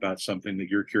chat about something that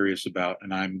you're curious about.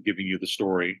 And I'm giving you the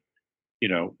story,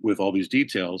 with all these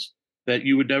details that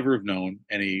you would never have known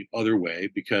any other way,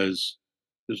 because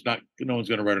no one's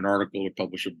going to write an article or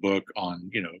publish a book on,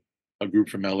 a group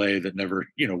from LA that never,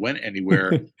 went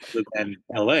anywhere other than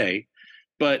LA.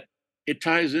 But it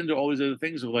ties into all these other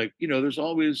things of, like, there's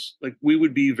always, like, we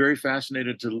would be very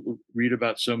fascinated to read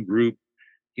about some group,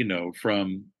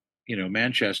 from,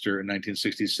 Manchester in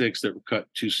 1966 that cut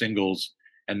 2 singles,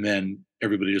 and then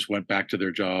everybody just went back to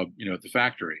their job, at the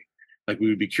factory. Like, we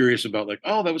would be curious about, like,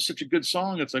 oh, that was such a good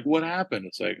song. It's like, what happened?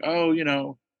 It's like, oh,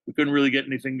 we couldn't really get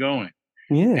anything going.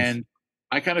 Yes. And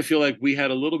I kind of feel like we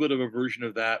had a little bit of a version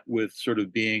of that, with sort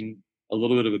of being a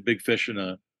little bit of a big fish in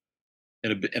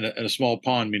a small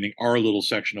pond, meaning our little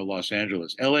section of Los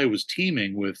Angeles. LA was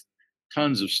teeming with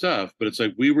tons of stuff, but it's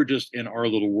like we were just in our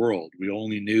little world. We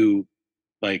only knew,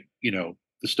 like,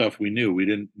 the stuff we knew. We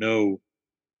didn't know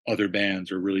other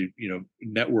bands or really,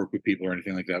 network with people or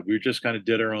anything like that. We just kind of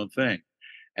did our own thing.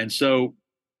 And so,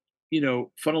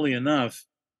 funnily enough,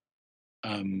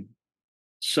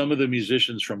 some of the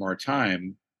musicians from our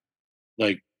time,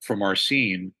 like from our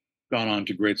scene, gone on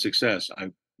to great success.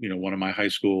 One of my high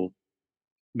school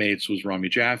mates was Rami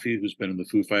Jaffe, who's been in the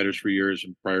Foo Fighters for years,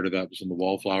 and prior to that was in the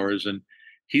Wallflowers, and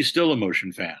he's still a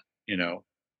Motion fan.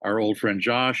 Our old friend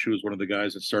Josh, who was one of the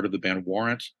guys that started the band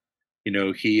Warrant,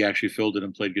 he actually filled in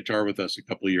and played guitar with us a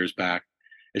couple of years back.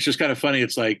 It's just kind of funny.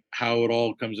 It's like how it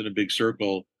all comes in a big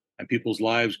circle and people's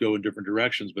lives go in different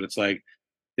directions, but it's like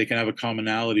they can have a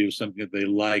commonality of something that they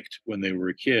liked when they were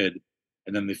a kid,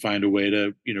 and then they find a way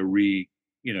to,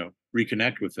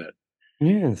 reconnect with it.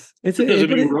 Yes. It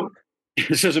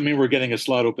doesn't mean we're getting a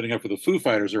slot opening up for the Foo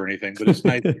Fighters or anything, but it's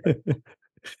nice.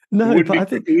 No, it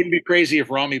but wouldn't be crazy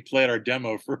if Rami played our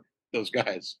demo for those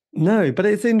guys. No, but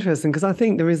it's interesting because I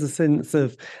think there is a sense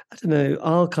of, I don't know,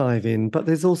 archiving, but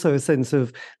there's also a sense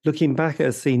of looking back at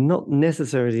a scene, not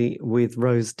necessarily with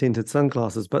rose-tinted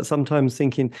sunglasses, but sometimes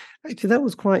thinking, actually, that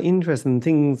was quite interesting.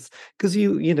 Things, because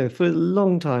for a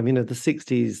long time, the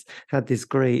 60s had this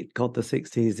great, God, the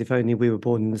 60s, if only we were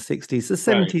born in the 60s. The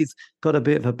 70s got a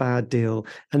bit of a bad deal.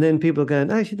 And then people are going,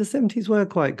 actually, the 70s were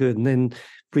quite good. And then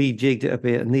rejigged it a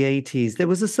bit. And the 80s, there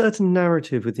was a certain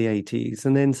narrative with the 80s.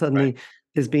 And then suddenly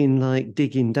there's been like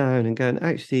digging down and going,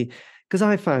 actually, because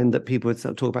I found that people would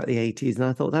sort of talk about the 80s, and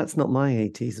I thought that's not my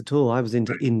 80s at all. I was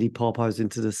into Right. indie pop, I was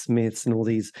into the Smiths and all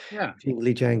these Yeah.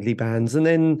 jingly jangly bands. And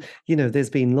then, there's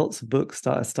been lots of books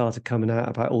that have started coming out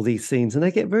about all these scenes, and they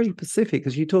get very specific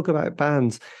because you talk about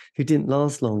bands who didn't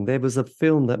last long. There was a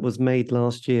film that was made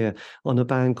last year on a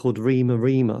band called Rima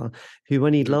Rima, who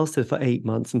only Mhm. lasted for 8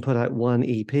 months and put out one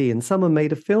EP, and someone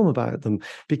made a film about them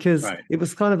because Right. it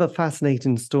was kind of a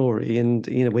fascinating story. And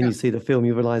when Yeah. you see the film,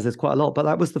 you realize there's quite a lot. But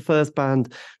that was the first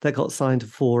band that got signed to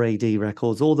 4AD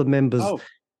Records. All the members Oh,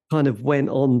 kind of went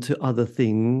on to other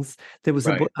things. There was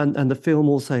right. and the film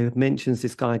also mentions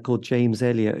this guy called James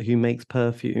Elliott who makes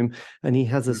perfume, and he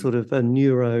has a Mhm. sort of a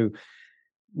neuro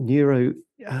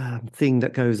thing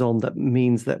that goes on that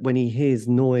means that when he hears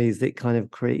noise, it kind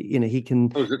of create, he can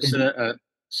Oh, is it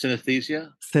synesthesia?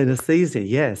 synesthesia.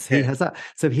 Yes, he Yeah. has that.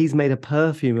 So he's made a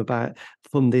perfume about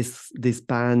from this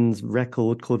band's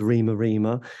record called Rima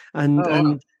Rima, and Oh, wow.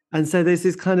 and and so there's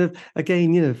this kind of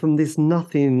again, from this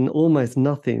nothing, almost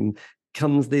nothing,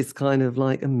 comes this kind of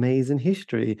like amazing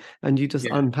history, and you just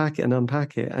Yeah. unpack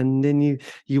it, and then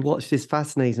you watch this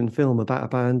fascinating film about a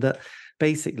band that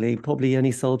basically probably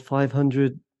only sold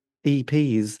 500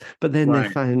 EPs, but then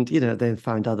Right. they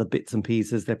found other bits and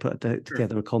pieces. They put Sure.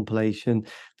 together a compilation.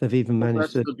 They've even Well,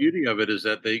 managed that's to. the beauty of it is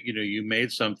that you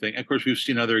made something. Of course, we've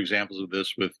seen other examples of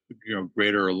this with,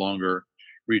 greater or longer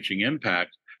reaching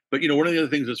impact. But, one of the other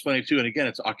things that's funny too, and again,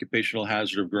 it's occupational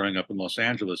hazard of growing up in Los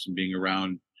Angeles and being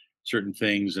around certain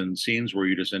things and scenes where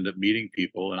you just end up meeting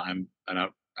people. And I'm an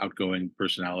outgoing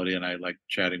personality and I like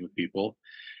chatting with people.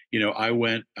 I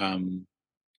went, uh,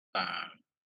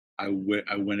 I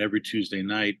went every Tuesday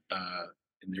night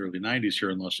in the early '90s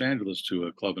here in Los Angeles to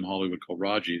a club in Hollywood called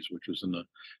Raji's, which was in the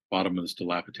bottom of this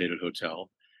dilapidated hotel,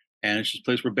 and it's just a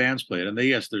place where bands played. And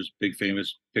yes, there's a big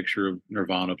famous picture of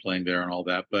Nirvana playing there and all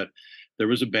that, but there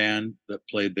was a band that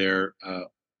played there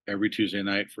every Tuesday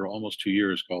night for almost 2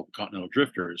 years called Continental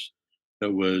Drifters.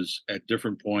 That was at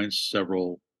different points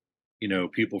several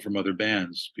people from other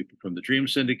bands, people from the Dream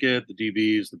Syndicate, the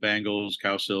DBs, the Bangles,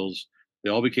 Cowsills. They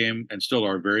all became and still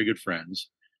are very good friends.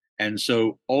 And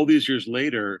so all these years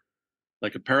later,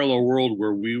 like a parallel world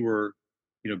where we were,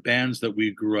 bands that we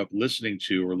grew up listening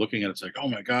to or looking at, it's like, oh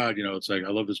my God, it's like, I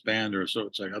love this band, or so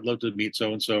it's like, I'd love to meet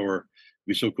so and so, or it'd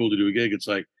be so cool to do a gig. It's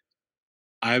like,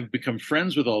 I've become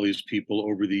friends with all these people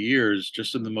over the years,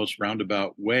 just in the most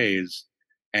roundabout ways.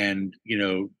 And,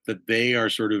 that they are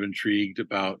sort of intrigued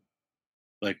about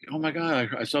like, oh my God,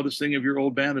 I saw this thing of your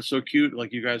old band. It's so cute.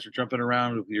 Like you guys are jumping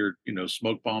around with your,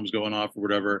 smoke bombs going off or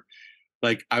whatever.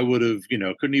 Like I would have,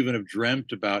 couldn't even have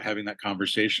dreamt about having that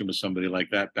conversation with somebody like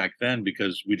that back then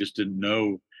because we just didn't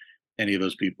know any of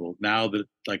those people. Now that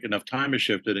like enough time has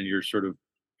shifted and you're sort of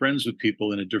friends with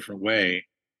people in a different way.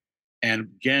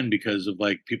 And again, because of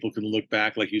like people can look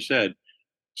back, like you said,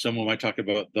 someone might talk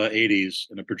about the 80s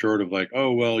in a pejorative like,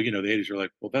 oh well, the 80s are like,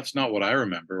 well, that's not what I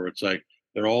remember. Or it's like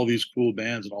there are all these cool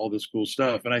bands and all this cool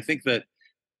stuff. And I think that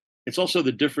it's also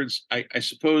the difference. I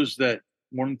suppose that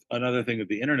another thing that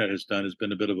the internet has done has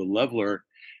been a bit of a leveler,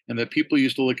 and that people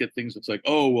used to look at things that's like,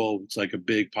 oh well, it's like a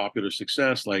big popular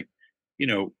success. Like, you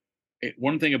know,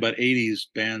 one thing about 80s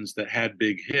bands that had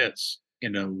big hits,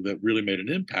 that really made an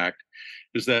impact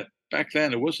is that back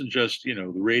then it wasn't just,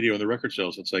 the radio and the record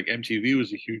sales. It's like MTV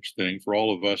was a huge thing for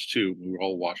all of us too. We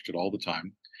all watched it all the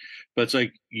time. But it's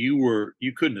like you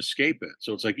couldn't escape it.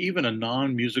 So it's like even a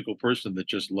non-musical person that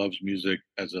just loves music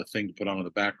as a thing to put on in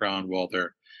the background while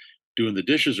they're doing the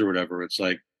dishes or whatever, it's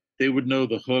like they would know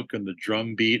the hook and the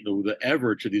drum beat, the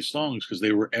ever to these songs because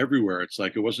they were everywhere. It's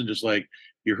like it wasn't just like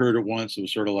you heard it once. It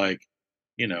was sort of like,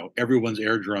 everyone's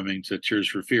air drumming to Tears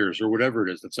for Fears or whatever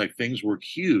it is. It's like things were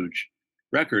huge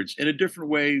records in a different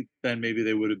way than maybe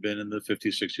they would have been in the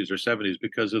 50s, 60s, or 70s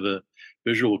because of the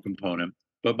visual component.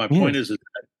 But my point Yes. is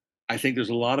I think there's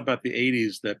a lot about the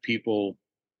 80s that people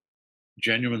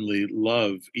genuinely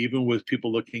love, even with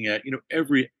people looking at,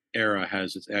 every era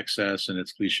has its excess and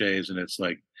its cliches and it's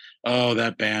like, oh,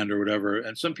 that band or whatever.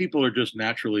 And some people are just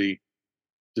naturally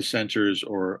dissenters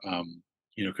or,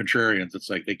 contrarians. It's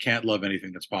like they can't love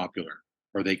anything that's popular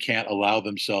or they can't allow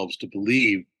themselves to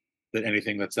believe that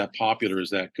anything that's that popular is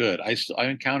that good. I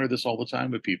encounter this all the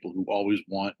time with people who always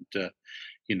want to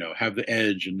have the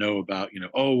edge and know about,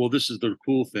 oh, well, this is the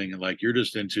cool thing. And like, you're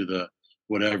just into the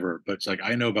whatever, but it's like,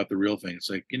 I know about the real thing. It's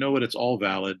like, you know what? It's all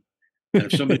valid. And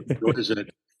if somebody enjoys it,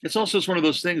 it's also just one of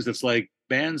those things that's like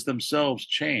bands themselves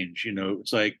change.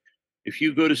 It's like if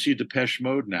you go to see Depeche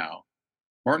Mode now,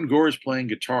 Martin Gore is playing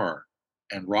guitar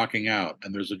and rocking out,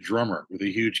 and there's a drummer with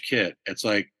a huge kit. It's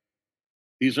like,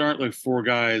 these aren't like four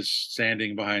guys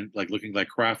standing behind, like looking like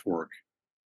craft work.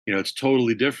 It's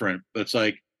totally different. But it's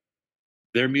like,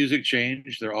 their music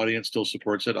changed. Their audience still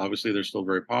supports it. Obviously, they're still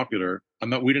very popular.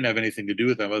 We didn't have anything to do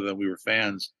with them other than we were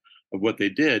fans of what they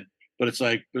did. But it's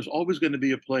like there's always going to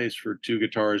be a place for two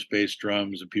guitars, bass,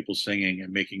 drums, and people singing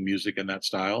and making music in that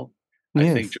style. I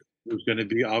think Yes. there's going to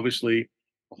be obviously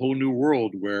a whole new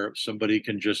world where somebody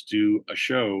can just do a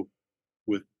show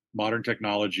with modern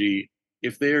technology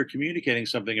if they are communicating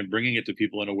something and bringing it to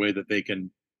people in a way that they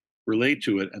can relate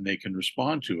to it and they can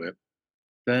respond to it,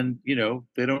 then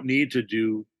they don't need to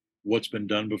do what's been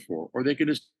done before, or they can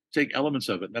just take elements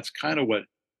of it. And that's kind of what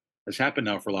has happened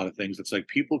now for a lot of things. It's like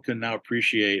people can now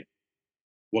appreciate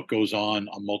what goes on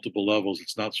multiple levels.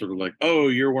 It's not sort of like, oh,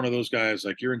 you're one of those guys,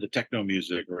 like you're into techno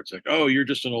music, or it's like, oh, you're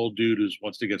just an old dude who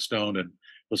wants to get stoned and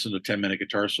listen to 10-minute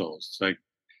guitar solos. It's like,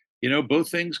 both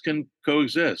things can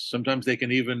coexist. Sometimes they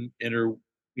can even interrelate,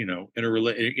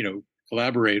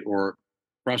 collaborate or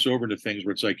cross over into things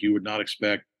where it's like you would not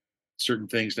expect certain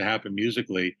things to happen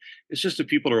musically. It's just that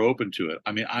people are open to it.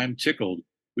 I mean, I'm tickled,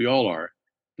 we all are,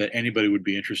 that anybody would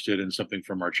be interested in something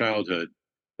from our childhood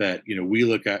that, we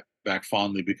look at back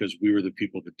fondly because we were the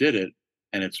people that did it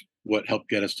and it's what helped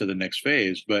get us to the next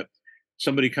phase. But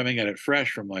somebody coming at it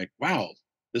fresh from like, wow,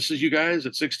 this is you guys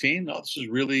at 16? Oh, this is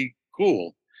really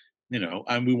cool.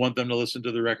 And we want them to listen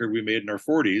to the record we made in our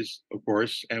 40s, of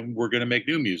course, and we're going to make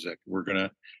new music. We're going to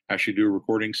actually do a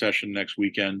recording session next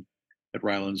weekend at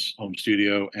Ryland's home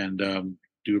studio and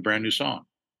do a brand new song,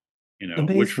 which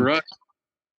Amazing. for us,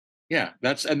 yeah,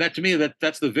 that to me,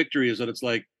 that's the victory, is that it's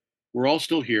like, we're all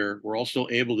still here. We're all still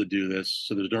able to do this.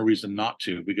 So there's no reason not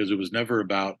to, because it was never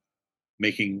about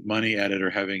making money at it or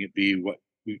having it be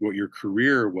what your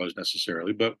career was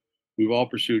necessarily. But we've all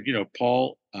pursued,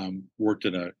 Paul worked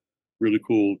in a really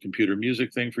cool computer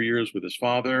music thing for years with his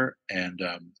father and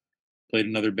played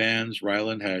in other bands.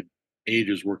 Ryland had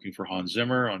ages working for Hans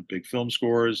Zimmer on big film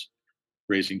scores,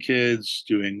 raising kids,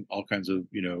 doing all kinds of,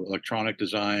 electronic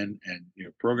design and,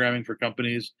 programming for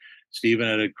companies. Stephen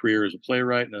had a career as a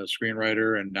playwright and a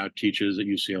screenwriter and now teaches at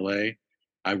UCLA.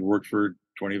 I've worked for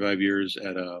 25 years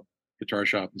at a guitar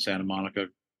shop in Santa Monica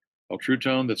called True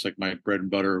Tone. That's like my bread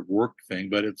and butter work thing,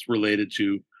 but it's related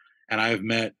to, and I have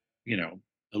met,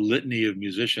 a litany of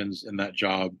musicians in that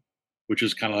job, which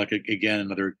is kind of like, again,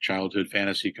 another childhood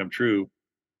fantasy come true,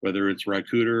 whether it's Ry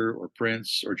Cooder or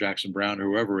Prince or Jackson Brown or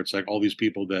whoever. It's like all these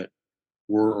people that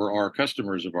were or are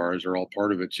customers of ours are all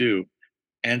part of it too.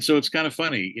 And so it's kind of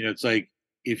funny, it's like,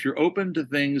 if you're open to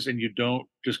things and you don't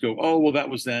just go, oh, well, that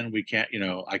was then, we can't,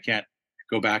 I can't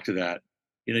go back to that,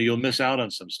 you'll miss out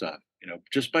on some stuff,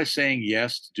 just by saying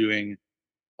yes to doing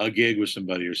a gig with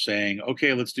somebody or saying,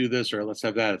 okay, let's do this or let's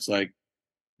have that. It's like,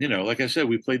 like I said,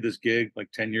 we played this gig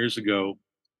like 10 years ago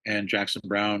and Jackson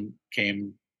Brown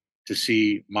came to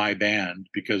see my band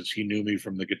because he knew me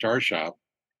from the guitar shop.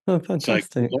 Oh, It's like,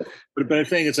 fantastic. but I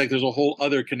think it's like there's a whole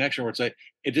other connection where it's like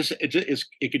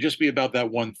it could just be about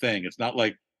that one thing. It's not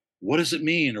like, what does it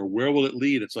mean or where will it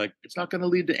lead? It's like, it's not going to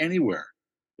lead to anywhere.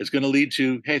 It's going to lead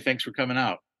to, hey, thanks for coming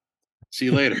out. See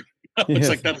you later. It's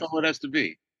like Yes. that's all it has to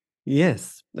be.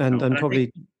 Yes. And And I think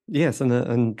probably yes,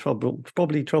 and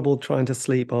trouble trying to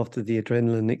sleep after the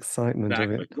adrenaline excitement of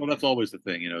exactly. it. Well, that's always the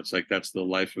thing. It's like that's the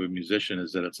life of a musician,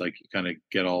 is that it's like you kind of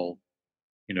get all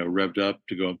revved up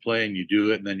to go and play, and you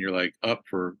do it, and then you're like up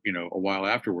for a while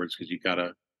afterwards because you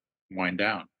gotta wind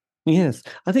down. Yes,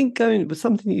 I think going with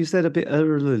something that you said a bit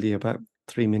earlier, about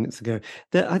 3 minutes ago,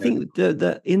 that I Yeah. think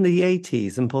that in the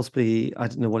 80s and possibly, I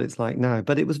don't know what it's like now,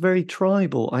 but it was very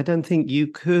tribal. I don't think you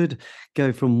could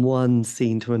go from one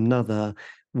scene to another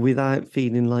without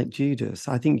feeling like Judas.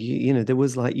 I think there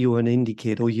was like, you were an indie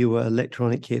kid or you were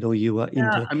electronic kid or you were Yeah,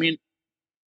 into. I mean,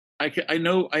 I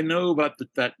know about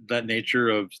that nature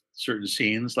of certain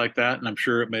scenes like that, and I'm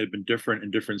sure it may have been different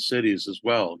in different cities as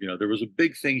well. There was a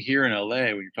big thing here in LA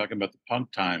when you're talking about the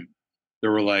punk time.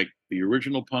 There were like the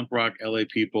original punk rock LA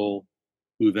people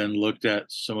who then looked at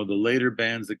some of the later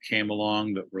bands that came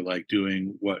along that were like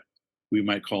doing what we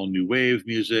might call new wave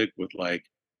music with like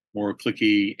more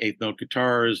clicky eighth note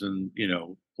guitars and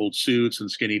old suits and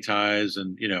skinny ties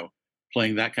and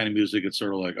playing that kind of music. It's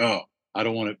sort of like, oh, I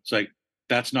don't want to. It's like,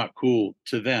 that's not cool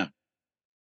to them.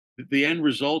 The end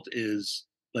result is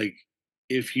like,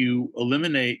 if you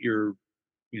eliminate your,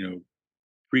 you know,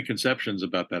 preconceptions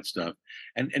about that stuff.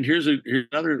 And here's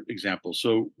another example.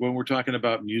 So when we're talking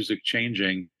about music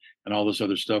changing and all this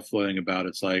other stuff floating about,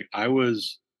 it's like I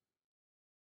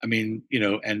mean,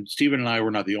 and Stephen and I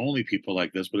were not the only people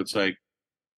like this, but it's like,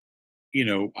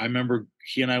 I remember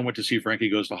he and I went to see Frankie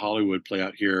Goes to Hollywood play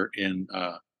out here in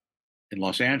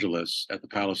Los Angeles at the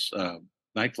Palace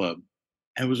nightclub.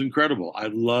 And it was incredible. I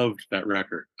loved that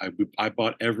record. I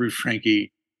bought every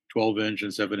Frankie 12-inch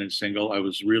and 7-inch single. I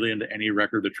was really into any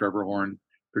record that Trevor Horn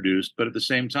produced. But at the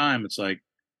same time, it's like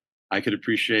I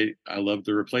love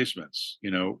the Replacements,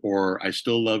 or I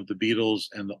still love the Beatles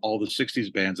and all the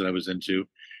 60s bands that I was into.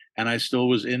 And I still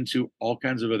was into all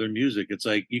kinds of other music. It's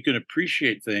like you can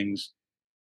appreciate things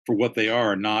for what they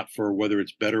are, not for whether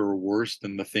it's better or worse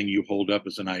than the thing you hold up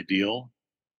as an ideal.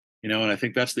 And I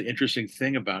think that's the interesting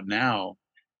thing about now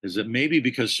is that maybe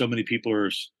because so many people are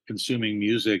consuming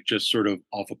music just sort of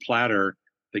off a platter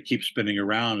that keeps spinning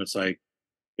around, it's like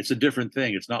it's a different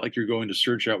thing. It's not like you're going to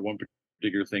search out one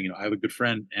particular thing. I have a good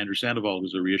friend, Andrew Sandoval,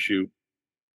 who's a reissue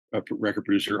record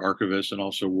producer, archivist, and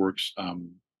also works,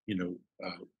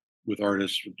 with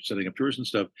artists setting up tours and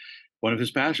stuff. One of his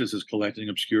passions is collecting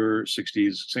obscure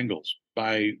 60s singles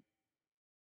by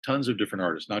tons of different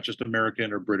artists, not just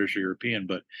American or British or European,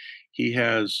 but he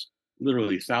has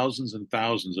literally thousands and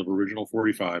thousands of original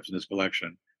 45s in his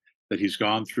collection that he's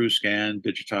gone through, scanned,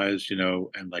 digitized,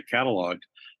 and like cataloged.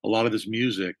 A lot of this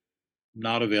music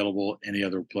not available any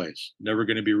other place, never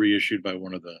going to be reissued by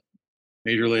one of the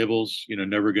major labels,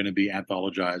 never going to be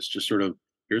anthologized. Just sort of,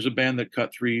 here's a band that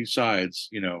cut 3 sides,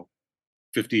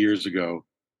 50 years ago,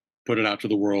 put it out to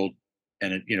the world,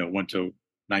 and it, went to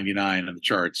 99 in the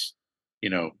charts,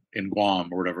 in Guam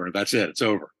or whatever. That's it. It's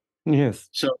over. Yes.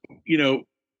 So,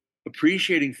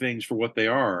 appreciating things for what they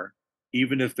are,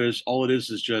 even if there's all it is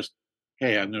just,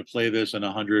 hey, I'm going to play this and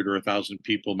 100 or 1,000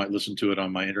 people might listen to it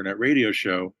on my internet radio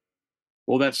show.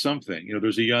 Well, that's something.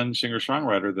 There's a young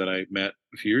singer-songwriter that I met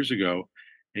a few years ago,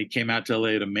 and he came out to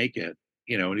LA to make it,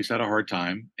 and he's had a hard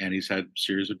time, and he's had a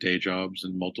series of day jobs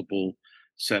and multiple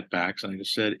setbacks. And I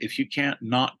just said, if you can't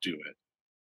not do it,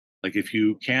 like if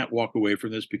you can't walk away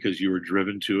from this because you were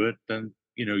driven to it, then,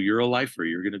 you're a lifer.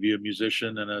 You're going to be a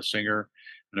musician and a singer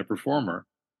and a performer,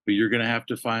 but you're going to have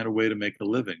to find a way to make a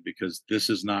living because this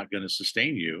is not going to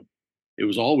sustain you. It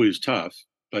was always tough,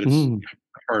 but it's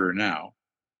harder now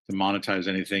to monetize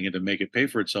anything and to make it pay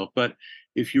for itself. But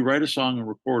if you write a song and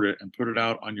record it and put it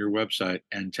out on your website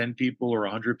and 10 people or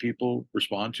 100 people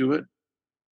respond to it,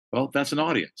 well, that's an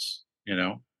audience.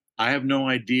 I have no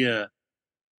idea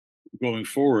going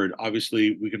forward.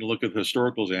 Obviously, we can look at the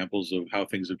historical examples of how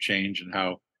things have changed and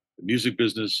how the music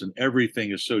business and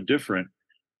everything is so different,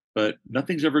 but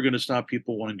nothing's ever going to stop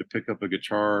people wanting to pick up a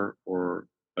guitar or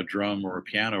a drum or a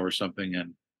piano or something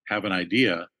and have an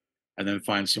idea and then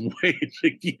find some way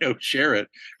to share it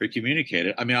or communicate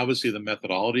it. I mean, obviously the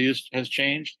methodology has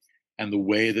changed and the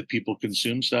way that people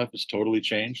consume stuff has totally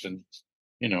changed. And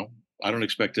I don't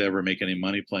expect to ever make any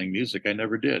money playing music. I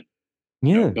never did.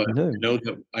 But no.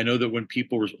 I know that when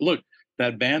people look,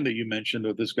 that band that you mentioned,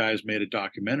 that this guy's made a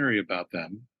documentary about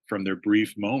them from their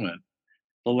brief moment.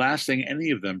 The last thing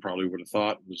any of them probably would have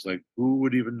thought was like, who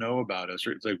would even know about us?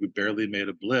 Or it's like we barely made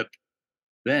a blip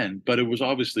then, but it was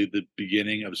obviously the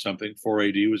beginning of something.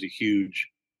 4AD was a huge,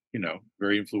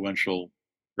 very influential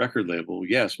record label.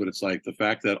 Yes, but it's like the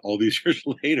fact that all these years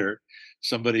later,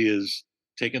 somebody is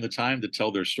taking the time to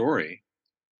tell their story.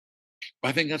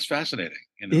 I think that's fascinating.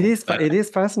 It is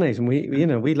fascinating.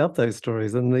 We love those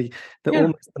stories, and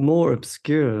almost the more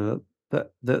obscure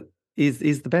that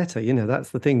is the better. That's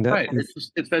the thing that right.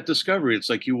 It's that discovery. It's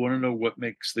like you want to know what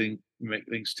make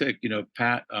things tick.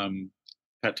 Pat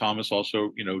Thomas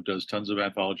also, does tons of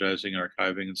anthologizing and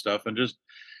archiving and stuff, and just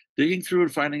digging through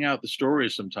and finding out the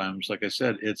stories sometimes. Like I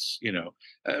said, it's,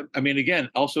 again,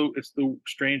 also it's the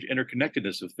strange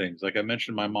interconnectedness of things. Like I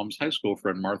mentioned, my mom's high school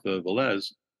friend, Martha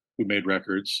Velez, who made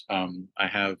records.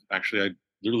 I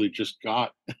literally just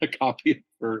got a copy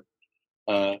of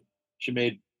her. She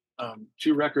made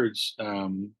 2 records,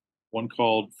 one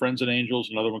called Friends and Angels,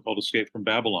 another one called Escape from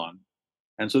Babylon.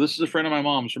 And so this is a friend of my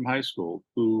mom's from high school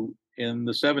who in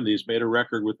the 70s made a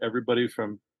record with everybody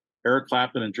from Eric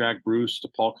Clapton and Jack Bruce to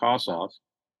Paul Kossoff,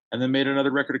 and then made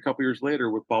another record a couple years later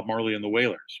with Bob Marley and the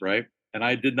Wailers, right? And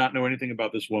I did not know anything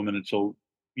about this woman until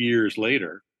years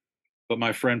later. But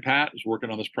my friend Pat was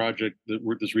working on this project,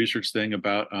 this research thing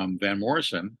about Van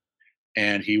Morrison,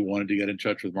 and he wanted to get in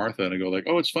touch with Martha. And I go like,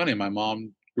 oh, it's funny. My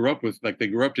mom they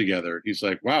grew up together. He's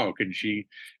like, wow, can she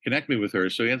connect me with her?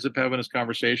 So he ends up having this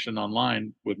conversation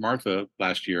online with Martha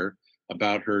last year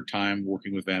about her time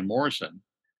working with Van Morrison,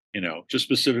 just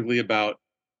specifically about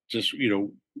just,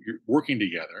 working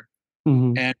together.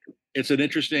 Mm-hmm. And it's an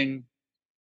interesting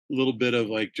little bit of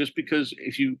like, just because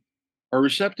if you are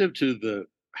receptive to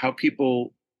how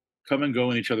people come and go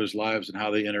in each other's lives and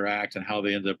how they interact and how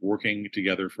they end up working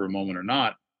together for a moment or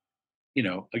not.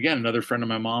 Again, another friend of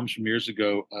my mom's from years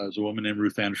ago is a woman named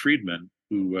Ruth Ann Friedman,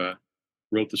 who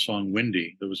wrote the song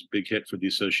Windy. That was a big hit for the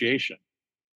Association.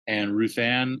 And Ruth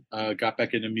Ann got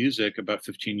back into music about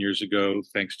 15 years ago,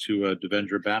 thanks to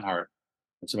Devendra Banhart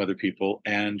and some other people.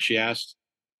 And she asked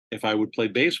if I would play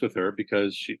bass with her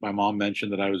because my mom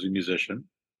mentioned that I was a musician.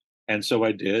 And so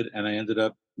I did. And I ended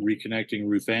up reconnecting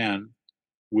Ruth Ann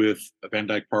with Van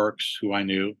Dyke Parks, who I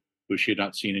knew, who she had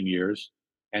not seen in years,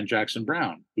 and Jackson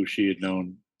Brown, who she had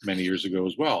known many years ago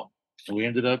as well. And we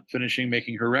ended up finishing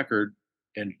making her record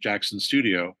in Jackson's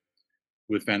studio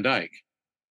with Van Dyke.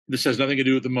 This has nothing to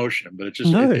do with emotion, but it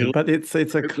just No, but it's a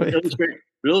it great.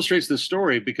 illustrates the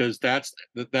story because that's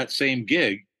that same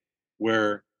gig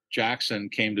where Jackson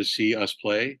came to see us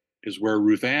play is where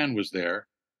Ruth Ann was there,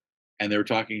 and they were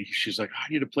talking. She's like,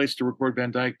 "I need a place to record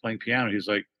Van Dyke playing piano." He's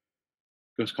like,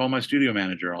 "Go call my studio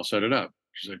manager. I'll set it up."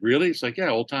 She's like, "Really?" It's like, "Yeah,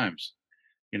 old times."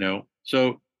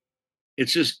 So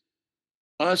it's just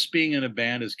us being in a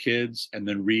band as kids and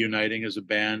then reuniting as a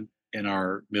band in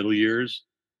our middle years.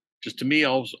 Just to me,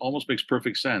 almost makes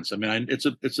perfect sense. I mean,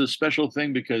 it's a special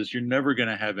thing because you're never going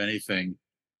to have anything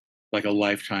like a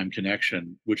lifetime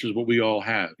connection, which is what we all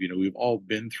have. We've all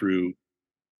been through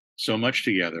so much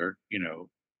together.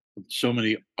 So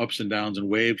many ups and downs and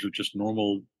waves of just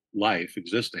normal life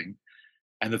existing.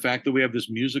 And the fact that we have this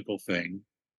musical thing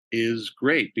is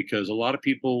great because a lot of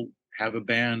people have a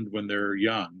band when they're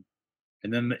young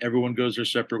and then everyone goes their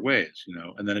separate ways,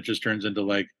 and then it just turns into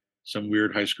like some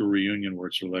weird high school reunion where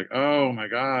it's sort of like, oh my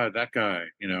God, that guy,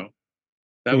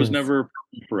 that was Yes. never a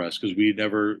problem for us because we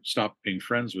never stopped being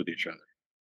friends with each other.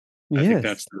 I think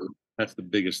Yes. that's the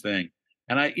biggest thing.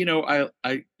 And I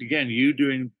again, you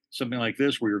doing something like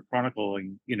this where you're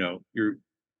chronicling, you're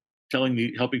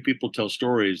helping people tell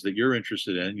stories that you're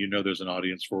interested in, there's an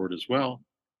audience for it as well.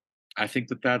 I think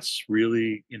that that's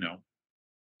really,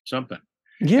 something.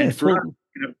 And Yes. for us,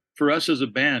 Well, for us as a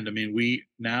band, I mean, we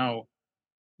now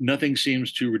nothing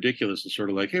seems too ridiculous. It's sort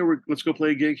of like, hey, let's go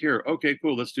play a gig here. Okay,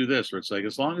 cool, let's do this. Or it's like,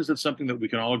 as long as it's something that we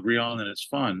can all agree on and it's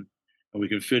fun and we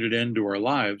can fit it into our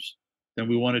lives, then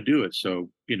we want to do it.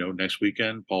 So, next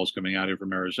weekend, Paul's coming out here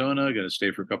from Arizona, going to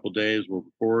stay for a couple of days. We'll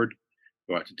record,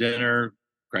 go out to dinner,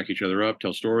 crack each other up,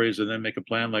 tell stories, and then make a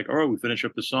plan like, oh, we finish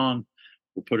up the song,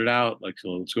 we'll put it out. Like, so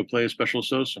let's go play a special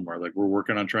show somewhere. Like, we're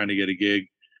working on trying to get a gig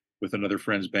with another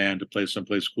friend's band to play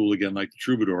someplace cool again, like the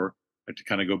Troubadour, like to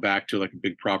kind of go back to like a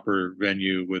big proper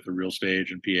venue with a real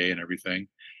stage and PA and everything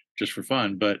just for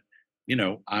fun. But,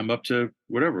 I'm up to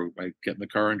whatever. I get in the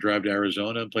car and drive to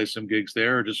Arizona and play some gigs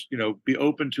there, or just, be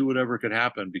open to whatever could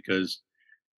happen because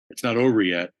it's not over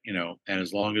yet, and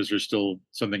as long as there's still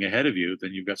something ahead of you,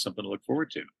 then you've got something to look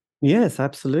forward to. yes,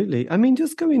 absolutely. I mean,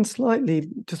 just going slightly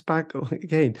just back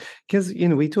again, because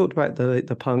we talked about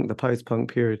the punk, the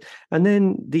post-punk period, and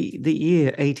then the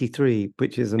year 83,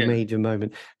 which is a Yeah. major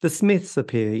moment. The Smiths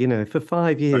appear, for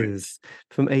 5 Right. years,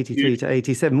 from 83 to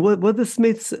 87. Were the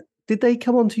Smiths, did they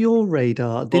come onto your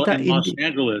radar? Did Well, that in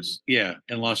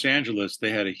Los Angeles, they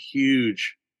had a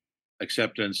huge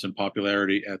acceptance and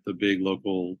popularity at the big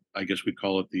local, I guess we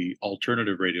call it the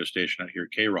alternative radio station out here,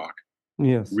 K Rock.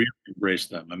 Yes. Really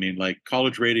embraced them. I mean, like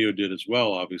college radio did as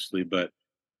well, obviously, but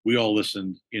we all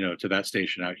listened, to that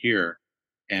station out here.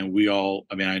 And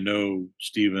I mean, I know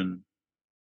Stephen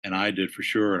and I did for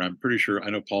sure. And I'm pretty sure, I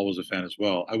know Paul was a fan as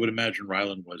well. I would imagine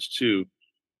Ryland was too.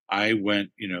 I went,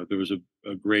 there was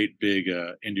a great big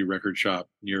indie record shop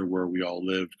near where we all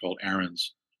lived called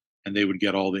Aaron's, and they would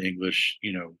get all the English,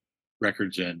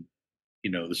 records in,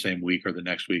 the same week or the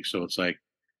next week. So it's like,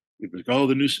 it was, oh,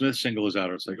 the new Smith single is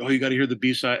out. Or it's like, oh, you got to hear the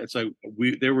B-side. It's like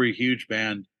they were a huge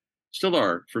band, still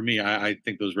are for me. I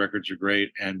think those records are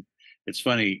great. And it's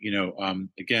funny,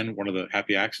 again, one of the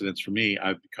happy accidents for me,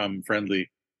 I've become friendly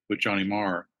with Johnny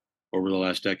Marr over the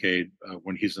last decade.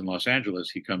 When he's in Los Angeles,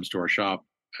 he comes to our shop,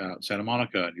 Santa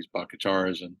Monica, and he's bought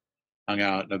guitars and hung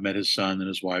out. And I've met his son and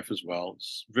his wife as well.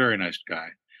 He's a very nice guy.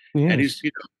 And Yes.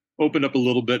 he's, opened up a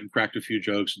little bit and cracked a few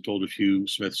jokes and told a few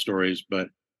Smith stories, but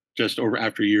just over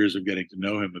after years of getting to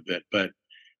know him a bit. But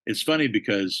it's funny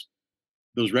because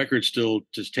those records still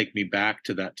just take me back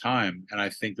to that time. And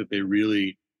I think that they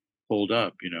really hold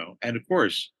up, And of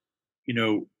course,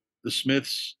 the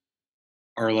Smiths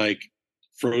are like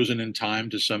frozen in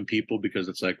time to some people because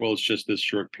it's like, well, it's just this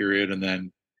short period. And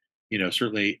then,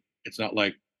 certainly it's not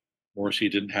like Morrissey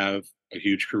didn't have a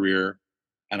huge career.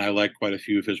 And I like quite a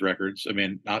few of his records. I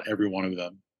mean, not every one of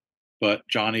them, but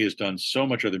Johnny has done so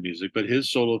much other music. But his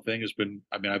solo thing has been,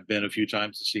 I mean, I've been a few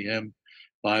times to see him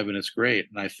live and it's great.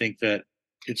 And I think that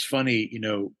it's funny,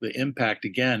 the impact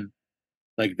again,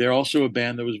 like they're also a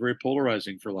band that was very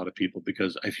polarizing for a lot of people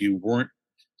because if you weren't,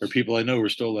 or people I know were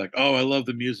still like, oh, I love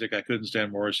the music. I couldn't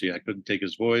stand Morrissey. I couldn't take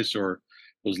his voice or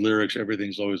those lyrics.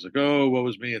 Everything's always like, oh, what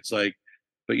was me? It's like,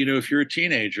 But if you're a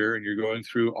teenager and you're going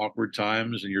through awkward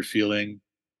times and you're feeling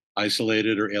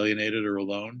isolated or alienated or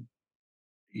alone,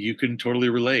 you can totally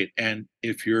relate. And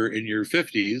if you're in your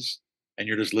 50s and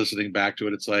you're just listening back to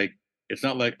it, it's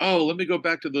not like, oh, let me go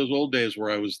back to those old days where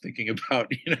I was thinking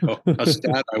about, how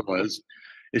sad I was.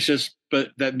 It's just, but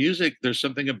that music, there's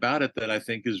something about it that I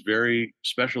think is very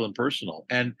special and personal.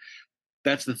 And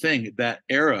that's the thing, that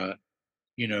era,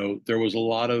 there was a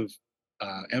lot of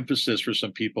emphasis for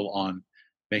some people on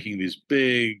making these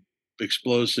big,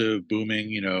 explosive,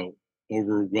 booming,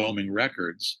 overwhelming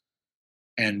records.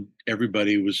 And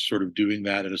everybody was sort of doing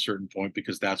that at a certain point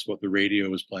because that's what the radio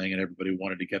was playing and everybody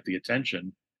wanted to get the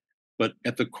attention. But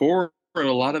at the core, a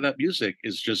lot of that music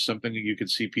is just something that you could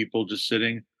see people just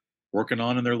sitting, working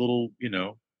on in their little,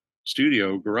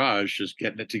 studio garage, just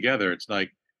getting it together. It's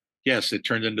like, yes, it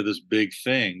turned into this big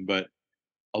thing, but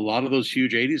a lot of those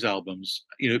huge 80s albums,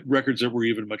 records that were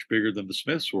even much bigger than the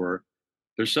Smiths were,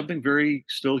 there's something very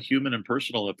still human and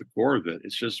personal at the core of it.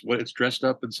 It's just what it's dressed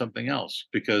up in something else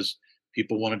because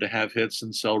people wanted to have hits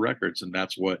and sell records, and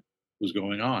that's what was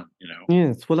going on.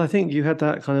 Yes, well, I think you had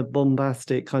that kind of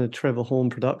bombastic kind of Trevor Horn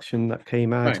production that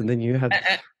came out, Right. and then you had,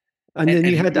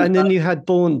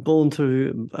 Born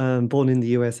in the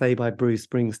USA by Bruce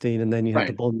Springsteen, and then you had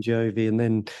the Right. Bon Jovi, and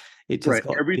then it just Right.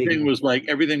 got Everything bigger. was like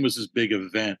everything was this big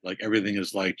event. Like everything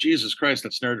is like, Jesus Christ,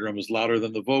 that snare drum is louder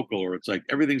than the vocal, or it's like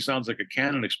everything sounds like a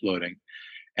cannon exploding.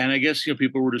 And I guess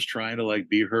people were just trying to like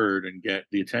be heard and get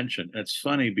the attention. And it's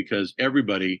funny because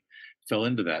everybody fell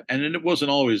into that. And then it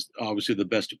wasn't always obviously the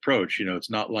best approach. It's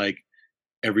not like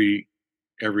every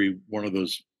one of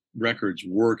those records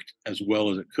worked as well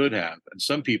as it could have. And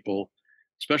some people,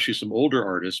 especially some older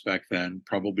artists back then,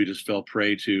 probably just fell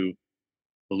prey to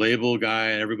the label guy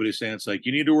and everybody saying it's like,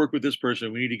 you need to work with this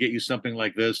person. We need to get you something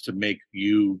like this to make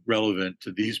you relevant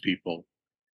to these people,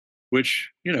 which,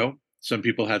 some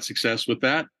people had success with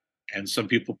that. And some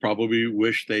people probably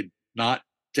wish they'd not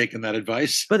taken that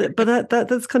advice. But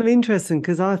that's kind of interesting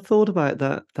because I thought about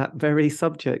that very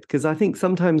subject, because I think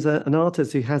sometimes an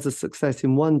artist who has a success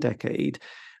in one decade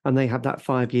and they have that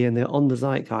 5 year and they're on the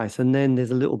zeitgeist, and then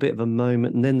there's a little bit of a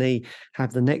moment, and then they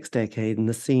have the next decade and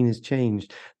the scene has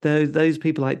changed. Those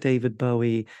people like David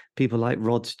Bowie, people like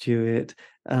Rod Stewart,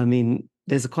 I mean,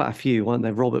 there's quite a few, aren't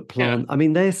there? Robert Plant. Yeah. I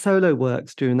mean, their solo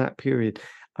works during that period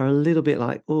are a little bit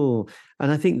like, oh, and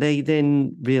I think they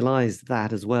then realize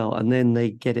that as well. And then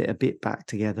they get it a bit back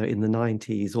together in the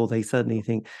 90s, or they certainly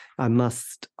think, I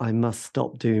must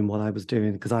stop doing what I was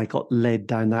doing because I got led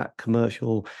down that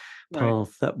commercial Right.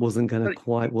 path that wasn't going to But,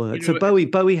 quite work. you So know,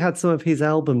 Bowie had some of his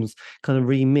albums kind of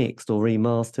remixed or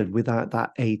remastered without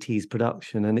that 80s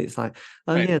production. And it's like,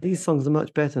 oh right. yeah, these songs are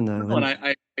much better now. No, and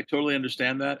I totally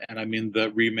understand that. And I mean,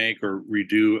 the remake or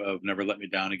redo of Never Let Me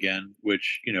Down Again,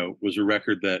 which, was a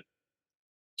record that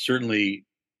certainly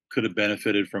could have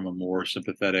benefited from a more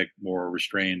sympathetic, more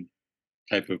restrained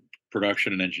type of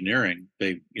production and engineering.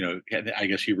 I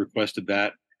guess he requested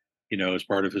that, as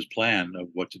part of his plan of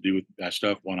what to do with that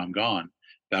stuff when I'm gone.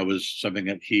 That was something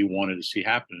that he wanted to see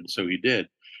happen. And so he did.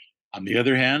 On the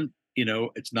other hand,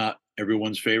 it's not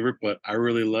everyone's favorite, but I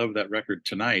really love that record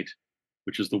Tonight,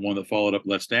 which is the one that followed up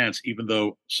Let's Dance, even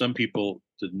though some people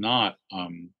did not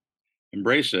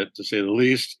embrace it, to say the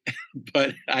least.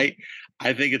 But I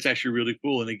think it's actually really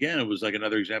cool. And again, it was like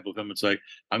another example of him. It's like,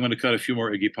 I'm going to cut a few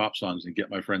more Iggy Pop songs and get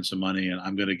my friend some money, and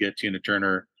I'm going to get Tina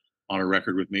Turner on a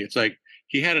record with me. It's like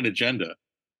he had an agenda,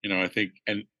 I think.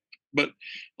 But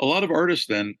a lot of artists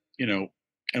then,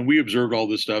 and we observed all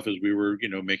this stuff as we were,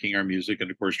 making our music and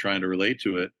of course trying to relate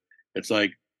to it. It's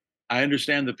like, I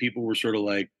understand that people were sort of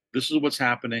like, this is what's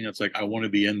happening. It's like, I want to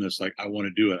be in this. Like, I want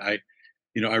to do it.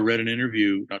 I read an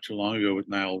interview not too long ago with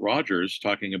Nile Rodgers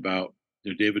talking about,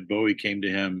 David Bowie came to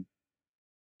him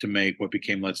to make what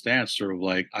became Let's Dance, sort of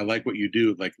like, I like what you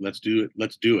do. Like, let's do it.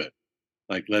 Let's do it.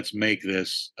 Like, let's make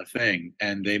this a thing.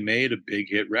 And they made a big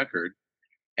hit record,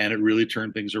 and it really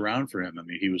turned things around for him. I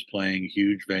mean, he was playing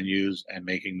huge venues and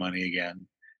making money again.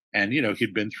 And,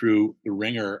 he'd been through the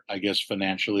ringer, I guess,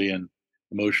 financially and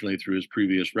emotionally through his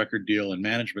previous record deal and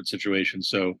management situation.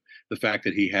 So the fact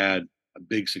that he had a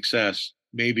big success,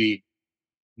 maybe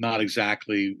not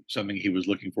exactly something he was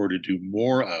looking forward to do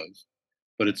more of,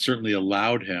 but it certainly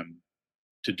allowed him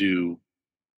to do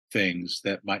things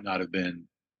that might not have been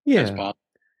as Yeah. possible.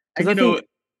 Because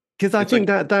And, I think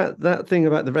like, that thing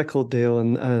about the record deal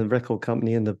and record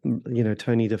company and the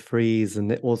Tony DeFries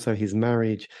and also his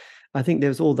marriage, I think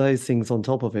there's all those things on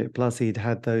top of it. Plus, he'd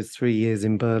had those 3 years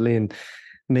in Berlin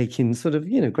making sort of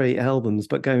great albums,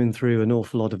 but going through an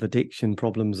awful lot of addiction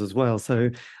problems as well. So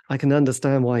I can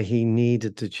understand why he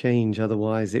needed to change.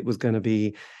 Otherwise, it was going to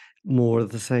be more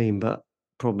of the same. But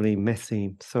probably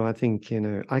messy. So I think,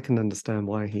 I can understand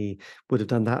why he would have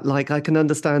done that. Like, I can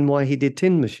understand why he did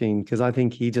Tin Machine, because I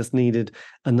think he just needed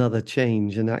another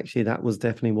change. And actually, that was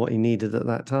definitely what he needed at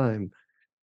that time.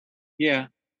 Yeah.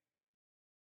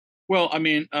 Well, I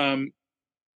mean,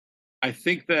 I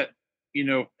think that,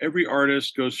 every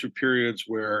artist goes through periods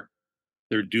where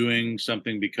they're doing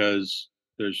something because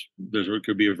it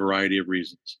could be a variety of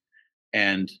reasons.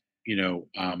 And, you know,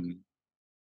 um,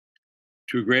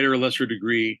 to a greater or lesser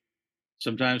degree,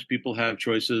 sometimes people have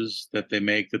choices that they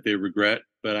make that they regret,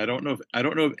 but I don't know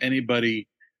of anybody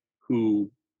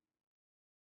who,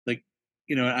 like,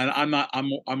 and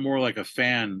I'm more like a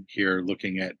fan here,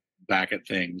 looking at back at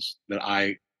things that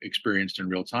I experienced in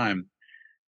real time.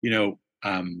 you know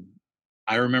um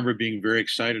I remember being very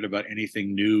excited about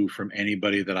anything new from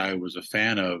anybody that I was a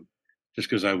fan of, just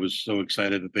because I was so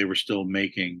excited that they were still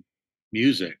making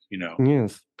music. Of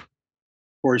Yes.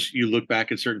 course, you look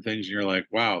back at certain things and you're like,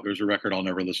 wow, there's a record I'll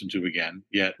never listen to again,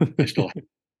 yet I still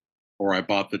or I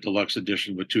bought the deluxe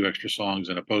edition with 2 extra songs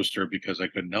and a poster because I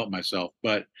couldn't help myself.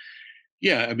 But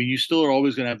yeah, I mean, you still are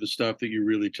always going to have the stuff that you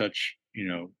really touch,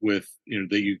 with,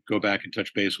 that you go back and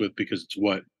touch base with because it's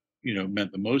what,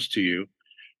 meant the most to you.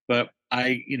 But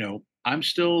I'm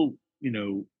still,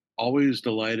 always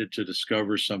delighted to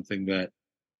discover something that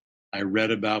I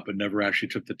read about but never actually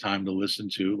took the time to listen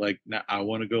to. Like, now I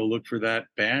want to go look for that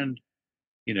band,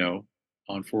 you know,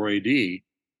 on 4AD,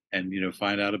 and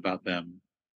find out about them.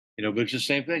 But it's the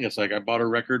same thing. It's like I bought a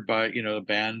record by, a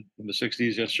band from the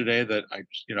 '60s yesterday that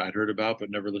I'd heard about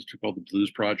but never listened to, called the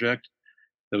Blues Project.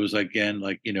 That was, again,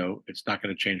 like, it's not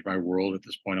going to change my world at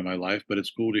this point in my life, but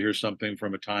it's cool to hear something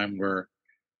from a time where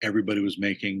everybody was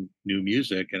making new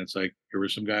music, and it's like there were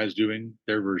some guys doing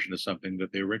their version of something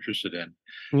that they were interested in.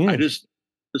 I Yes. just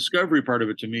Discovery part of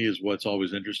it to me is what's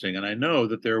always interesting. And I know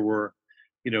that there were,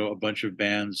 a bunch of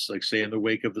bands, like, say, in the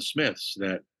wake of the Smiths,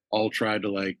 that all tried to,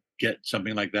 like, get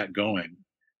something like that going,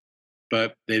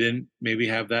 but they didn't maybe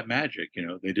have that magic.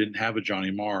 They didn't have a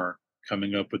Johnny Marr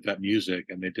coming up with that music,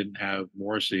 and they didn't have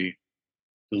Morrissey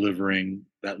delivering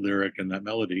that lyric and that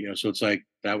melody. So it's like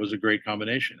that was a great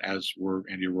combination, as were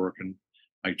Andy Rourke and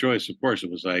Mike Joyce. Of course,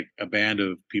 it was like a band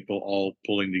of people all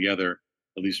pulling together,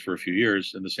 at least for a few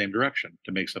years, in the same direction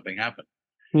to make something happen.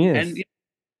 And Yes.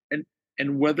 and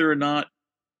and whether or not,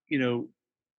 you know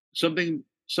something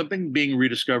being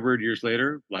rediscovered years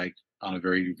later, like on a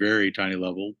very, very tiny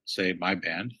level, say my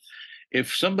band,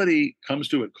 if somebody comes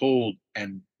to it cold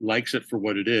and likes it for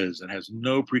what it is and has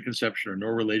no preconception or no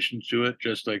relation to it,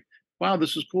 just like, wow,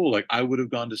 this is cool, like I would have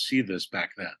gone to see this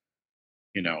back then,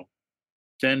 you know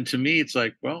then to me it's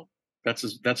like, well, that's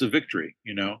a victory.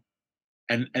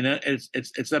 And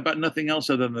it's about nothing else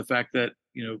other than the fact that,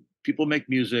 people make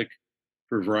music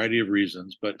for a variety of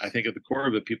reasons, but I think at the core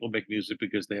of it, people make music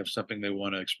because they have something they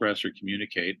want to express or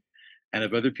communicate. And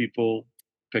if other people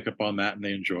pick up on that and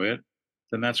they enjoy it,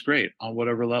 then that's great on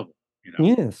whatever level.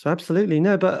 Yes, absolutely.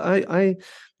 No, but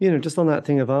just on that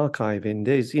thing of archiving,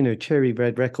 there's, Cherry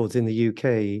Red Records in the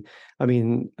UK. I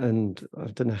mean, and I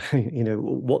don't know,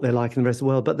 what they're like in the rest of the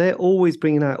world, but they're always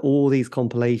bringing out all these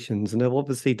compilations, and they've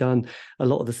obviously done a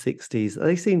lot of the 60s.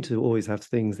 They seem to always have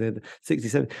things there, the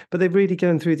 67, but they're really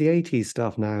going through the 80s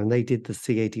stuff now, and they did the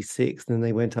C86, then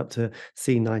they went up to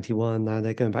C91, now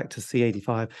they're going back to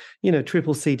C85,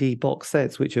 triple CD box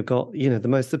sets, which have got, the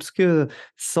most obscure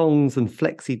songs and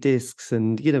flexi discs,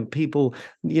 and people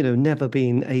never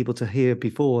been able to hear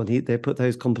before, and they put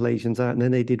those compilations out. And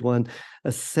then they did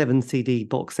a 7 CD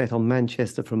box set on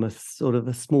Manchester from a sort of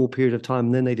a small period of time,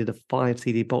 and then they did a 5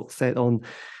 CD box set on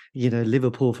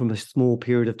Liverpool from a small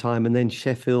period of time, and then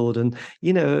Sheffield, and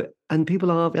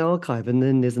people are archive. And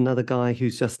then there's another guy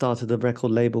who's just started a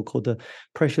record label called the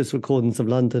Precious Recordings of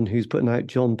London, who's putting out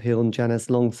John Peel and Janice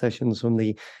Long sessions from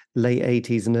the late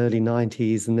 80s and early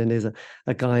 90s. And then there's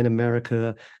a guy in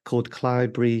America called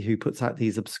Cloudberry who puts out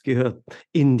these obscure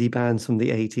indie bands from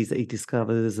the 80s that he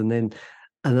discovers. And then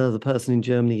another person in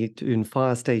Germany doing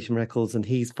Fire Station Records, and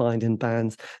he's finding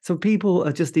bands. So people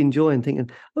are just enjoying,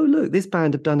 thinking, oh, look, this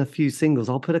band have done a few singles.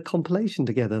 I'll put a compilation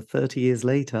together 30 years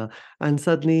later. And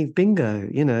suddenly, bingo,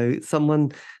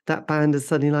 that band is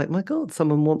suddenly like, my God,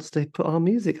 someone wants to put our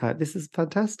music out. This is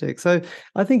fantastic. So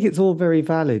I think it's all very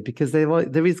valid, because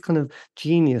there is kind of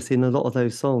genius in a lot of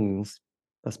those songs.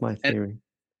 That's my And theory.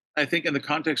 I think in the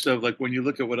context of, like, when you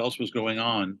look at what else was going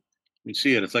on, you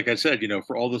see it. It's like I said,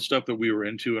 for all the stuff that we were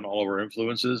into and all of our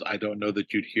influences, I don't know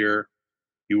that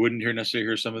you wouldn't necessarily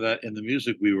hear some of that in the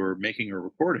music we were making or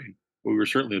recording, but we were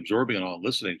certainly absorbing it all and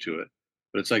listening to it.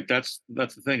 But it's like that's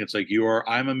the thing. It's like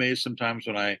I'm amazed sometimes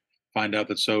when I find out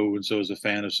that so and so is a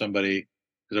fan of somebody,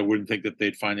 because I wouldn't think that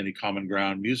they'd find any common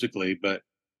ground musically. But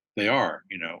they are,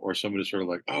 or somebody's sort of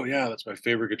like, oh yeah, that's my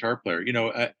favorite guitar player.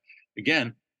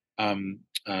 Again,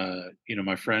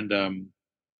 my friend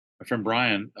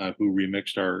Brian, who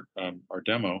remixed our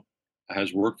demo,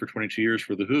 has worked for 22 years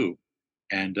for the Who,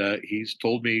 and he's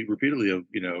told me repeatedly of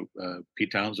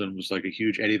Pete Townsend was like a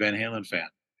huge Eddie Van Halen fan,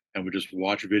 and would just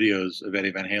watch videos of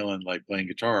Eddie Van Halen like playing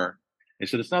guitar. He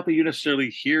said it's not that you necessarily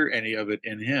hear any of it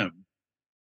in him.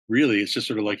 Really, it's just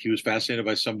sort of like he was fascinated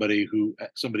by somebody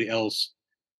else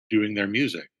doing their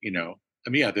music. I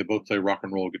mean, yeah, they both play rock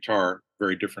and roll guitar,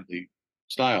 very differently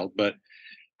styled, but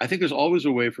I think there's always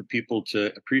a way for people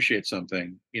to appreciate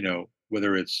something,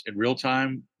 whether it's in real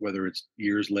time, whether it's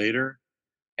years later.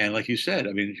 And like you said,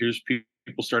 I mean, here's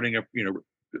people starting up,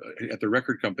 at the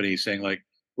record company saying like,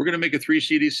 we're going to make a 3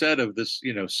 CD set of this,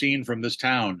 scene from this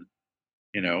town,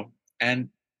 and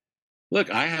look,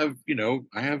 I have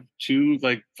two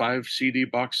like 5 CD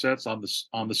box sets on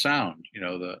the Sound,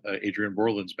 the Adrian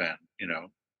Borland's band,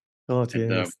 God, and yes.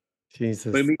 but I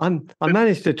Jesus. mean, I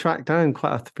managed to track down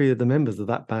quite a few of the members of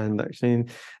that band actually.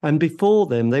 And before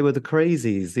them, they were the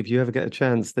Crazies. If you ever get a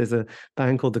chance, there's a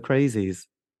band called the Crazies.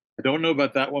 I don't know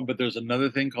about that one, but there's another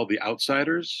thing called the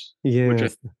Outsiders, which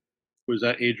Yes. was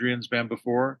that Adrian's band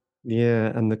before. Yeah,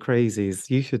 and the Crazies.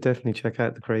 You should definitely check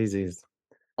out the Crazies.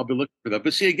 I'll be looking for that.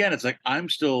 But see, again, it's like and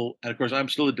of course, I'm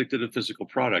still addicted to physical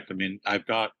product. I mean, I've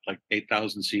got like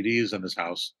 8,000 CDs in this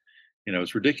house.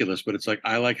 It's ridiculous, but it's like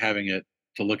I like having it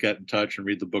to look at and touch and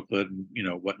read the booklet and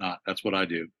whatnot. That's what I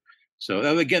do.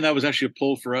 So again, that was actually a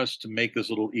pull for us to make this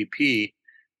little EP.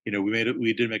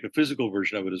 We did make a physical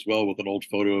version of it as well with an old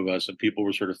photo of us, and people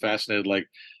were sort of fascinated. Like,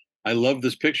 I love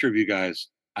this picture of you guys.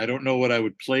 I don't know what I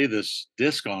would play this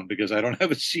disc on because I don't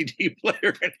have a CD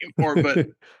player anymore, but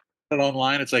it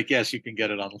online. It's like, yes, you can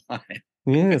get it online.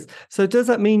 Yes. So does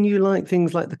that mean you like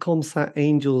things like the Comsat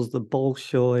Angels, the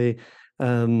Bolshoi,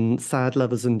 Sad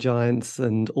Lovers and Giants,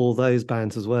 and all those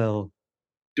bands as well?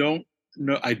 Don't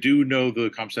know. I do know the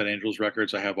Comsat Angels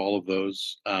records. I have all of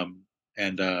those,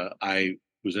 and I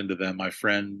was into them. My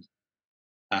friend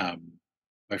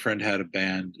had a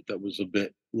band that was a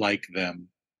bit like them,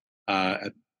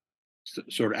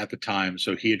 sort of at the time.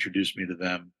 So he introduced me to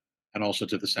them, and also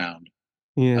to the Sound.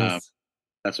 Yes.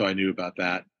 That's how I knew about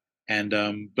that. And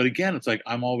but again, it's like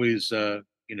I'm always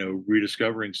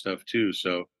rediscovering stuff too.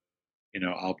 So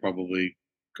I'll probably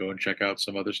go and check out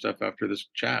some other stuff after this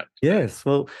chat today. Yes.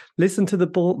 Well, listen to the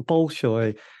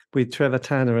Bolshoi with Trevor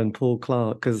Tanner and Paul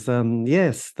Clark, because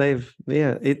yes,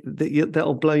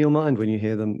 that'll blow your mind when you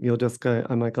hear them. You'll just go,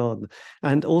 oh my God.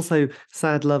 And also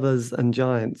Sad Lovers and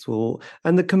Giants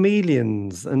and the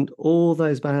Chameleons and all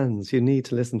those bands. You need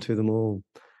to listen to them all.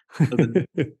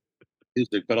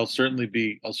 Music, but I'll certainly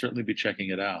be checking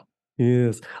it out.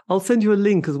 Yes. I'll send you a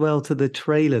link as well to the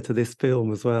trailer to this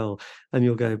film as well. And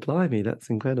you'll go, blimey, that's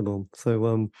incredible.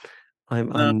 So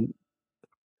I'm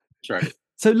Sorry.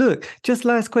 So look, just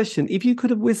last question. If you could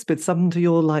have whispered something to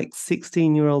your like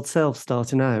 16-year-old self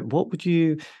starting out, what would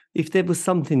you, if there was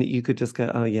something that you could just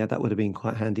go, oh yeah, that would have been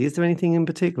quite handy. Is there anything in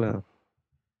particular?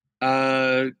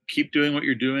 Keep doing what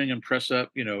you're doing and press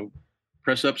up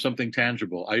something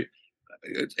tangible.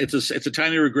 It's a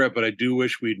tiny regret, but I do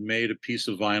wish we'd made a piece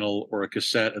of vinyl or a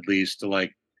cassette at least to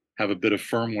like have a bit of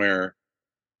firmware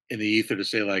in the ether to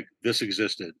say like this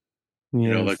existed.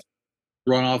 Yes. Like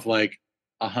run off like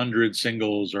 100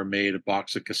 singles or made a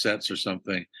box of cassettes or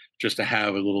something just to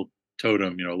have a little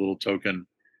totem, a little token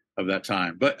of that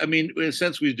time. But I mean, in a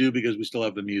sense we do because we still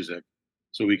have the music,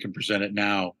 so we can present it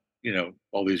now,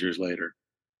 all these years later.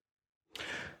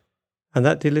 And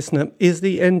that, dear listener, is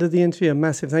the end of the interview. A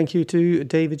massive thank you to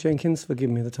David Jenkins for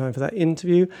giving me the time for that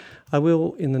interview. I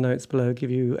will, in the notes below,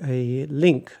 give you a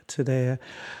link to their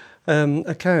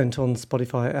account on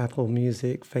Spotify, Apple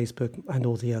Music, Facebook, and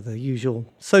all the other usual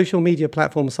social media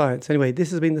platform sites. Anyway, this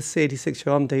has been the C86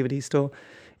 Show. I'm David Eastaugh.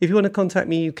 If you want to contact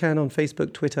me, you can on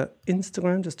Facebook, Twitter,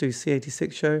 Instagram. Just do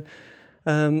C86 Show.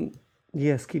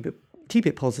 Yes, keep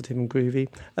it positive and groovy.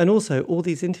 And also, all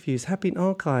these interviews have been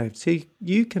archived, so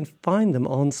you can find them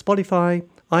on Spotify,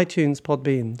 iTunes,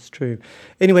 Podbean. It's true.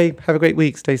 Anyway, have a great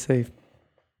week. Stay safe.